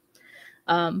living.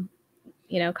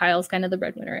 You know, Kyle's kind of the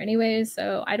breadwinner anyways,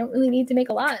 so I don't really need to make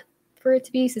a lot for it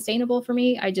to be sustainable for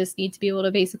me. I just need to be able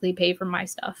to basically pay for my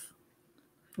stuff,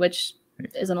 which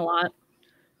isn't a lot.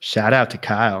 Shout out to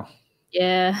Kyle.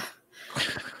 Yeah.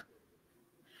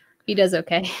 He does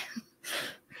okay.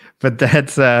 But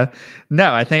that's no,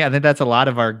 I think that's a lot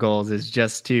of our goals is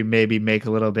just to maybe make a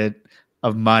little bit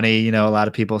of money, you know, a lot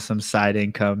of people some side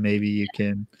income, maybe you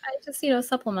can. I just, you know,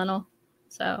 supplemental.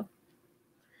 So,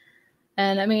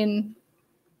 and I mean,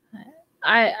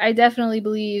 I definitely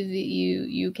believe that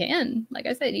you can, like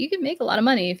I said, you can make a lot of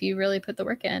money if you really put the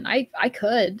work in. I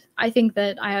could. I think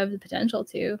that I have the potential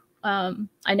to.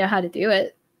 I know how to do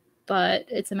it, but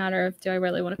it's a matter of, do I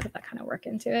really want to put that kind of work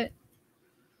into it?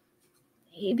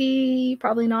 Maybe,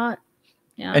 probably not.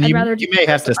 Yeah, and you may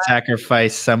have to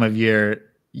sacrifice some of your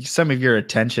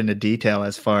attention to detail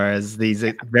as far as these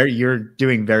you're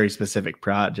doing very specific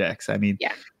projects. I mean,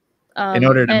 yeah. In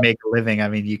order to make a living, I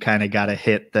mean, you kind of got to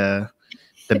hit the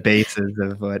bases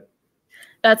of what.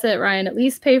 That's it, Ryan. At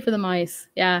least pay for the mice.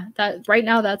 Yeah, that right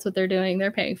now that's what they're doing. They're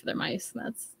paying for their mice.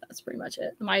 That's pretty much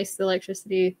it. The mice, the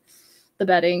electricity, the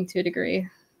bedding to a degree.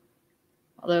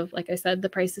 Although, like I said, the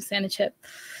price of Santa chip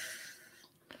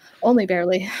only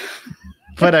barely.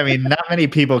 But I mean, not many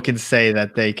people can say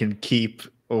that they can keep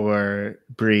or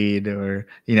breed or,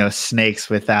 you know, snakes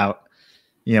without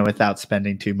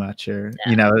spending too much, or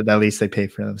you know, at least they pay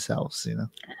for themselves, you know.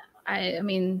 I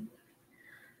mean,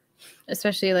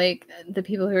 especially like the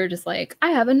people who are just like,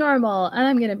 I have a normal and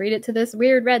I'm gonna breed it to this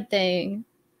weird red thing.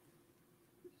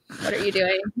 What are you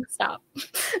doing? Stop.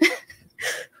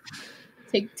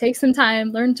 Take some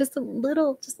time, learn just a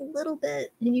little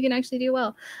bit, and you can actually do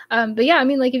well. But yeah, I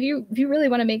mean, like if you really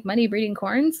want to make money breeding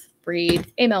corns,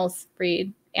 breed amels,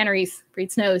 breed aneries,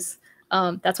 breed snows.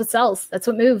 That's what sells. That's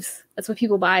what moves. That's what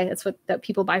people buy. That's what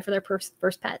people buy for their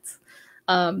first pets.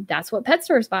 That's what pet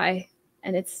stores buy,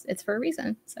 and it's for a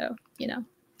reason. So, you know,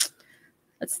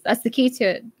 that's the key to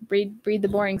it. Breed the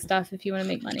boring stuff if you want to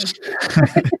make money.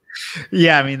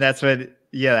 Yeah, I mean that's what.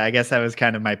 Yeah, I guess that was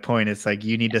kind of my point. It's like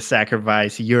you need to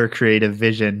sacrifice your creative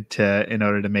vision in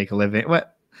order to make a living.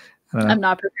 What? I'm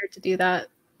not prepared to do that.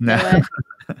 No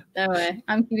way. No way.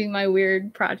 I'm keeping my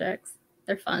weird projects.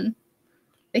 They're fun.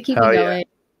 They keep me going. Yeah.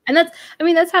 And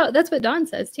that's what Don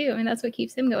says too. I mean, that's what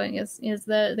keeps him going is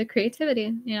the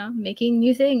creativity, you know, making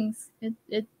new things.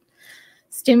 It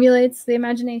stimulates the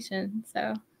imagination.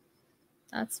 So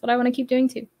that's what I want to keep doing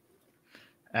too.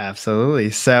 Absolutely.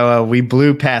 So we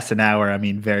blew past an hour. I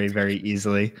mean, very, very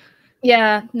easily.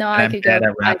 Yeah. No, I could go.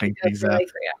 Wrapping things up. Like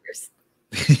 3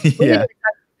 hours. Yeah.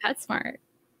 PetSmart.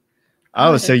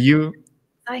 Oh, so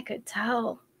I could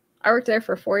tell. I worked there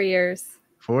for 4 years.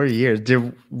 4 years.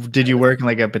 Did you work in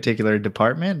like a particular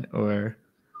department or?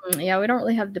 Yeah, we don't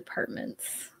really have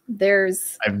departments.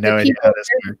 There's I have the no idea people. how this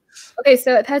works. Okay,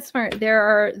 so at PetSmart, there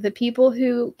are the people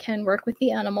who can work with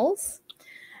the animals,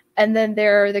 and then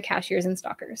there are the cashiers and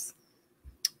stalkers.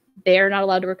 They are not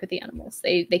allowed to work with the animals.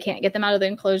 They can't get them out of the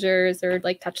enclosures or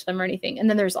like touch them or anything. And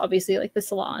then there's obviously like the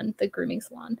salon, the grooming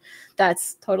salon.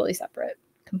 That's totally separate,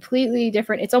 completely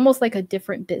different. It's almost like a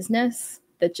different business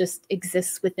that just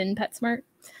exists within PetSmart.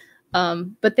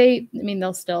 But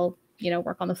they'll still,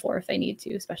 work on the floor if they need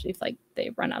to, especially if like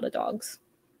they run out of dogs.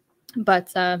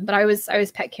 But I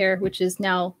was pet care, which is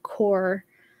now core,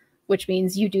 which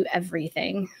means you do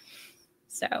everything.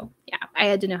 So yeah, I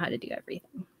had to know how to do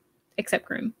everything except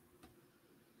groom.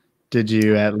 Did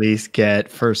you at least get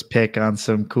first pick on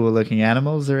some cool looking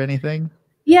animals or anything?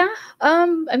 Yeah.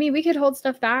 We could hold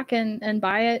stuff back and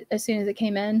buy it as soon as it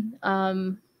came in.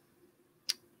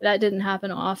 That didn't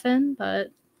happen often,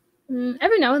 but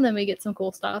every now and then we get some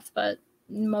cool stuff, but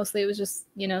mostly it was just,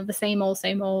 the same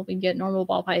old. We'd get normal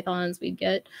ball pythons. We'd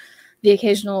get the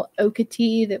occasional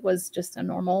okatee that was just a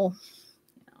normal,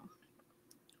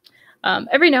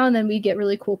 every now and then we get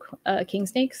really cool king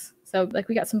snakes. So like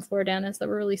we got some Floridanas that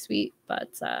were really sweet, but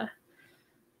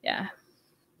yeah,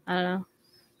 I don't know.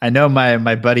 I know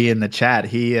my buddy in the chat,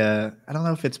 he I don't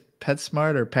know if it's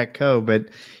PetSmart or Petco, but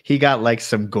he got like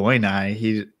some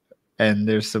goinai. And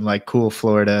there's some like cool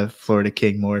Florida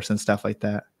king morphs and stuff like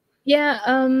that.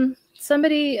 Yeah,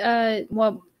 somebody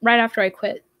right after I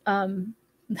quit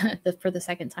for the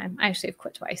second time. I actually have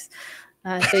quit twice.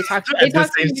 They talked at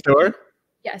the same store?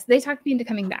 Yes, they talked me into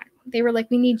coming back. They were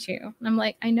like, "We need you." And I'm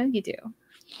like, "I know you do."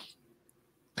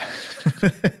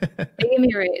 They gave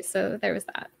me a raise, so there was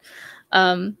that.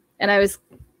 And I was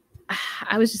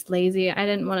just lazy. I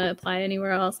didn't want to apply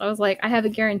anywhere else. I was like, I have a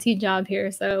guaranteed job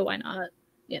here, so why not?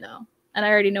 And I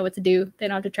already know what to do. They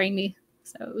don't have to train me,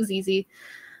 so it was easy.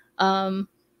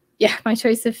 Yeah, my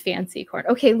choice of fancy corn.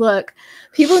 Okay, look,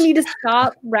 people need to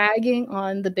stop ragging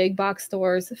on the big box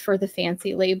stores for the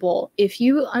fancy label. If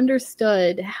you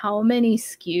understood how many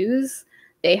SKUs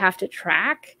they have to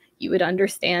track, you would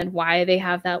understand why they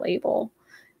have that label.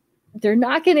 They're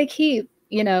not going to keep,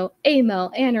 Amel,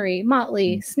 Anery,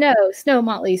 Motley, Snow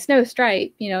Motley, Snow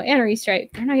Stripe, Anery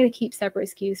Stripe. They're not going to keep separate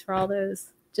SKUs for all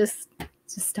those. Just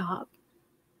stop.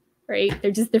 Right?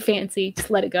 They're fancy.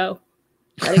 Just let it go.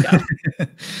 Let it go.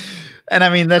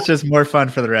 And that's just more fun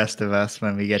for the rest of us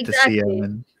when we get to see them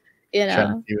and try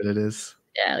to see what it is.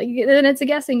 Yeah, then it's a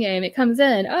guessing game. It comes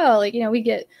in. Oh, we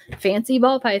get fancy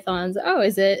ball pythons. Oh,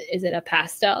 is it a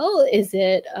pastel? Is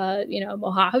it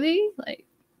Mojave? Like,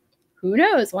 who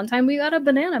knows? One time we got a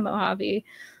banana Mojave.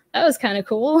 That was kind of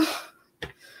cool. I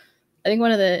think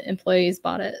one of the employees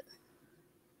bought it,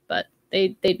 but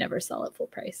they'd never sell it full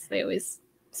price. They always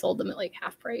sold them at like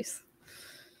half price.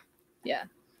 Yeah.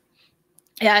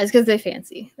 Yeah, it's because they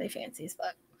fancy as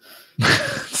fuck.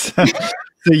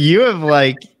 So you have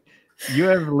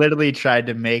literally tried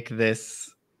to make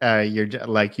this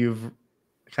you've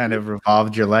kind of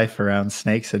revolved your life around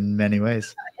snakes in many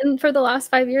ways. And for the last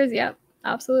 5 years, yep,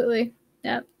 absolutely.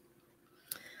 Yep.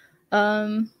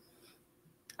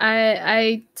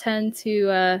 I tend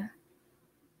to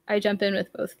I jump in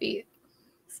with both feet.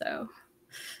 So,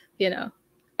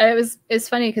 it's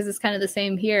funny because it's kind of the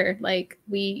same here. Like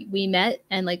we met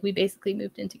and like we basically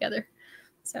moved in together.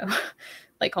 So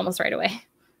like almost right away.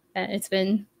 And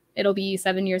it'll be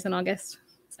 7 years in August.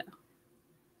 So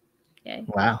yay.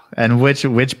 Wow. And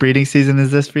which breeding season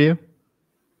is this for you?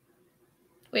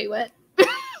 Wait, what?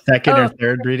 Second or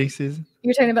third breeding season?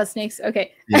 You're talking about snakes?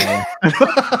 Okay. Yeah.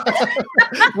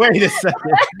 Wait a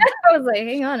second. I was like,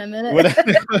 hang on a minute.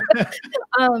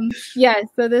 Yeah,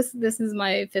 so this is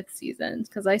my 5th season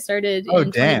because I started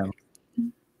in damn.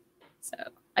 So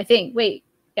I think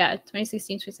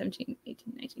 2016, 2017,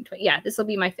 18, 19, 20. Yeah, this will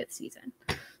be my 5th season.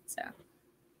 So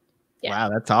yeah. Wow,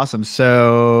 that's awesome.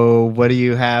 So what do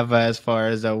you have as far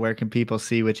as where can people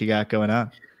see what you got going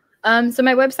on? So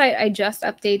my website I just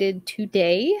updated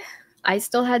today. I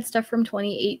still had stuff from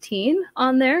 2018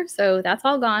 on there, so that's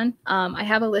all gone. I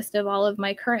have a list of all of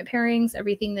my current pairings,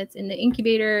 everything that's in the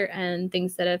incubator, and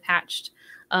things that have hatched.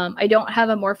 I don't have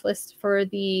a morph list for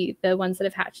the ones that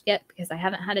have hatched yet because I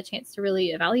haven't had a chance to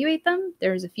really evaluate them.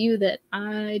 There's a few that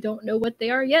I don't know what they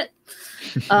are yet.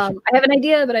 I have an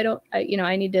idea, but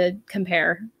I need to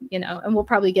compare, and we'll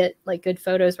probably get like good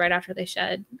photos right after they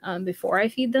shed before I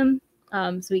feed them.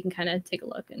 So we can kind of take a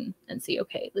look and see,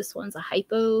 okay, this one's a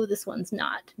hypo, this one's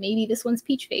not. Maybe this one's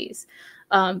peach phase.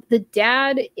 The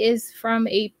dad is from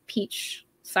a peach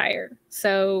sire.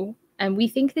 So, and we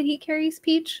think that he carries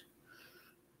peach.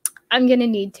 I'm going to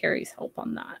need Terry's help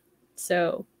on that.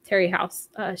 So Terry House,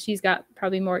 she's got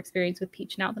probably more experience with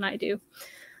peach now than I do.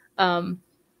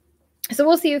 So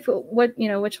we'll see if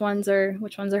which ones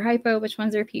are hypo, which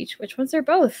ones are peach, which ones are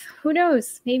both. Who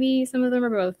knows? Maybe some of them are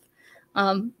both.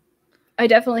 I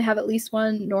definitely have at least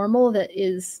one normal that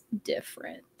is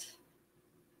different.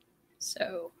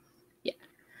 So yeah.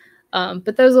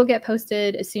 But those will get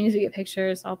posted as soon as we get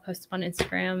pictures. I'll post them on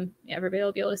Instagram. Yeah, everybody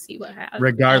will be able to see what I have.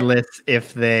 Regardless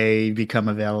if they become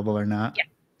available or not. Yeah.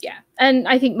 Yeah. And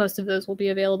I think most of those will be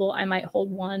available. I might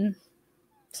hold one.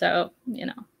 So,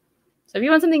 So if you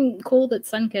want something cool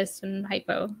that's Sunkissed and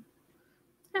Hypo,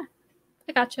 yeah,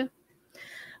 I gotcha.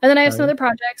 And then I have some other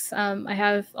projects. I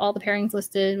have all the pairings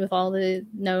listed with all the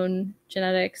known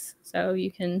genetics. So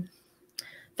you can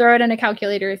throw it in a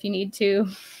calculator if you need to.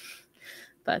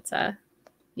 But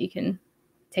you can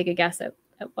take a guess at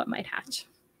what might hatch.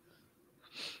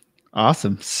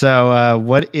 Awesome. So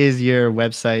what is your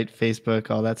website, Facebook,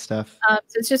 all that stuff? So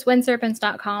it's just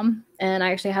WindSerpents.com. And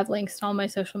I actually have links to all my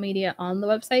social media on the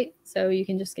website. So you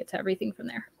can just get to everything from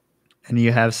there. And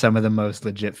you have some of the most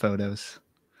legit photos.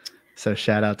 So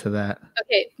shout out to that.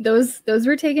 Okay. Those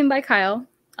were taken by Kyle.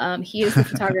 He is the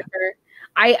photographer.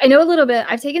 I know a little bit.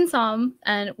 I've taken some,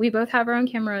 and we both have our own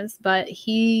cameras, but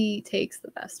he takes the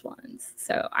best ones.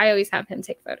 So I always have him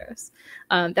take photos.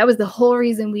 That was the whole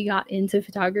reason we got into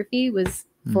photography, was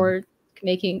for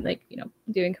making,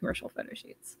 doing commercial photo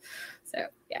shoots. So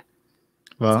yeah.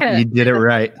 Well, you did it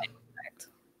right.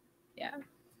 Yeah.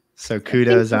 So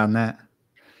kudos on that.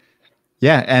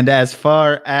 Yeah, and as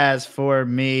far as for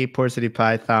me,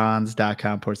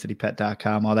 PortCityPythons.com,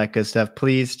 PortCityPet.com, all that good stuff,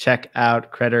 please check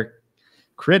out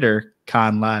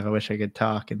CritterCon Live. I wish I could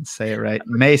talk and say it right.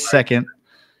 May 2nd.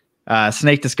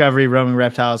 Snake Discovery, Roaming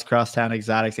Reptiles, Crosstown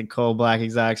Exotics, and Coal Black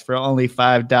Exotics for only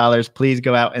 $5. Please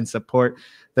go out and support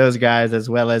those guys as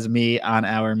well as me on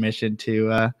our mission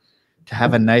to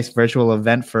have a nice virtual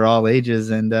event for all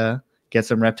ages and get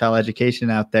some reptile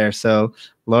education out there. So,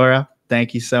 Laura,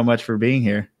 thank you so much for being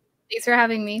here. Thanks for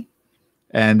having me.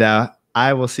 And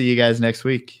I will see you guys next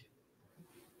week.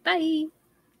 Bye.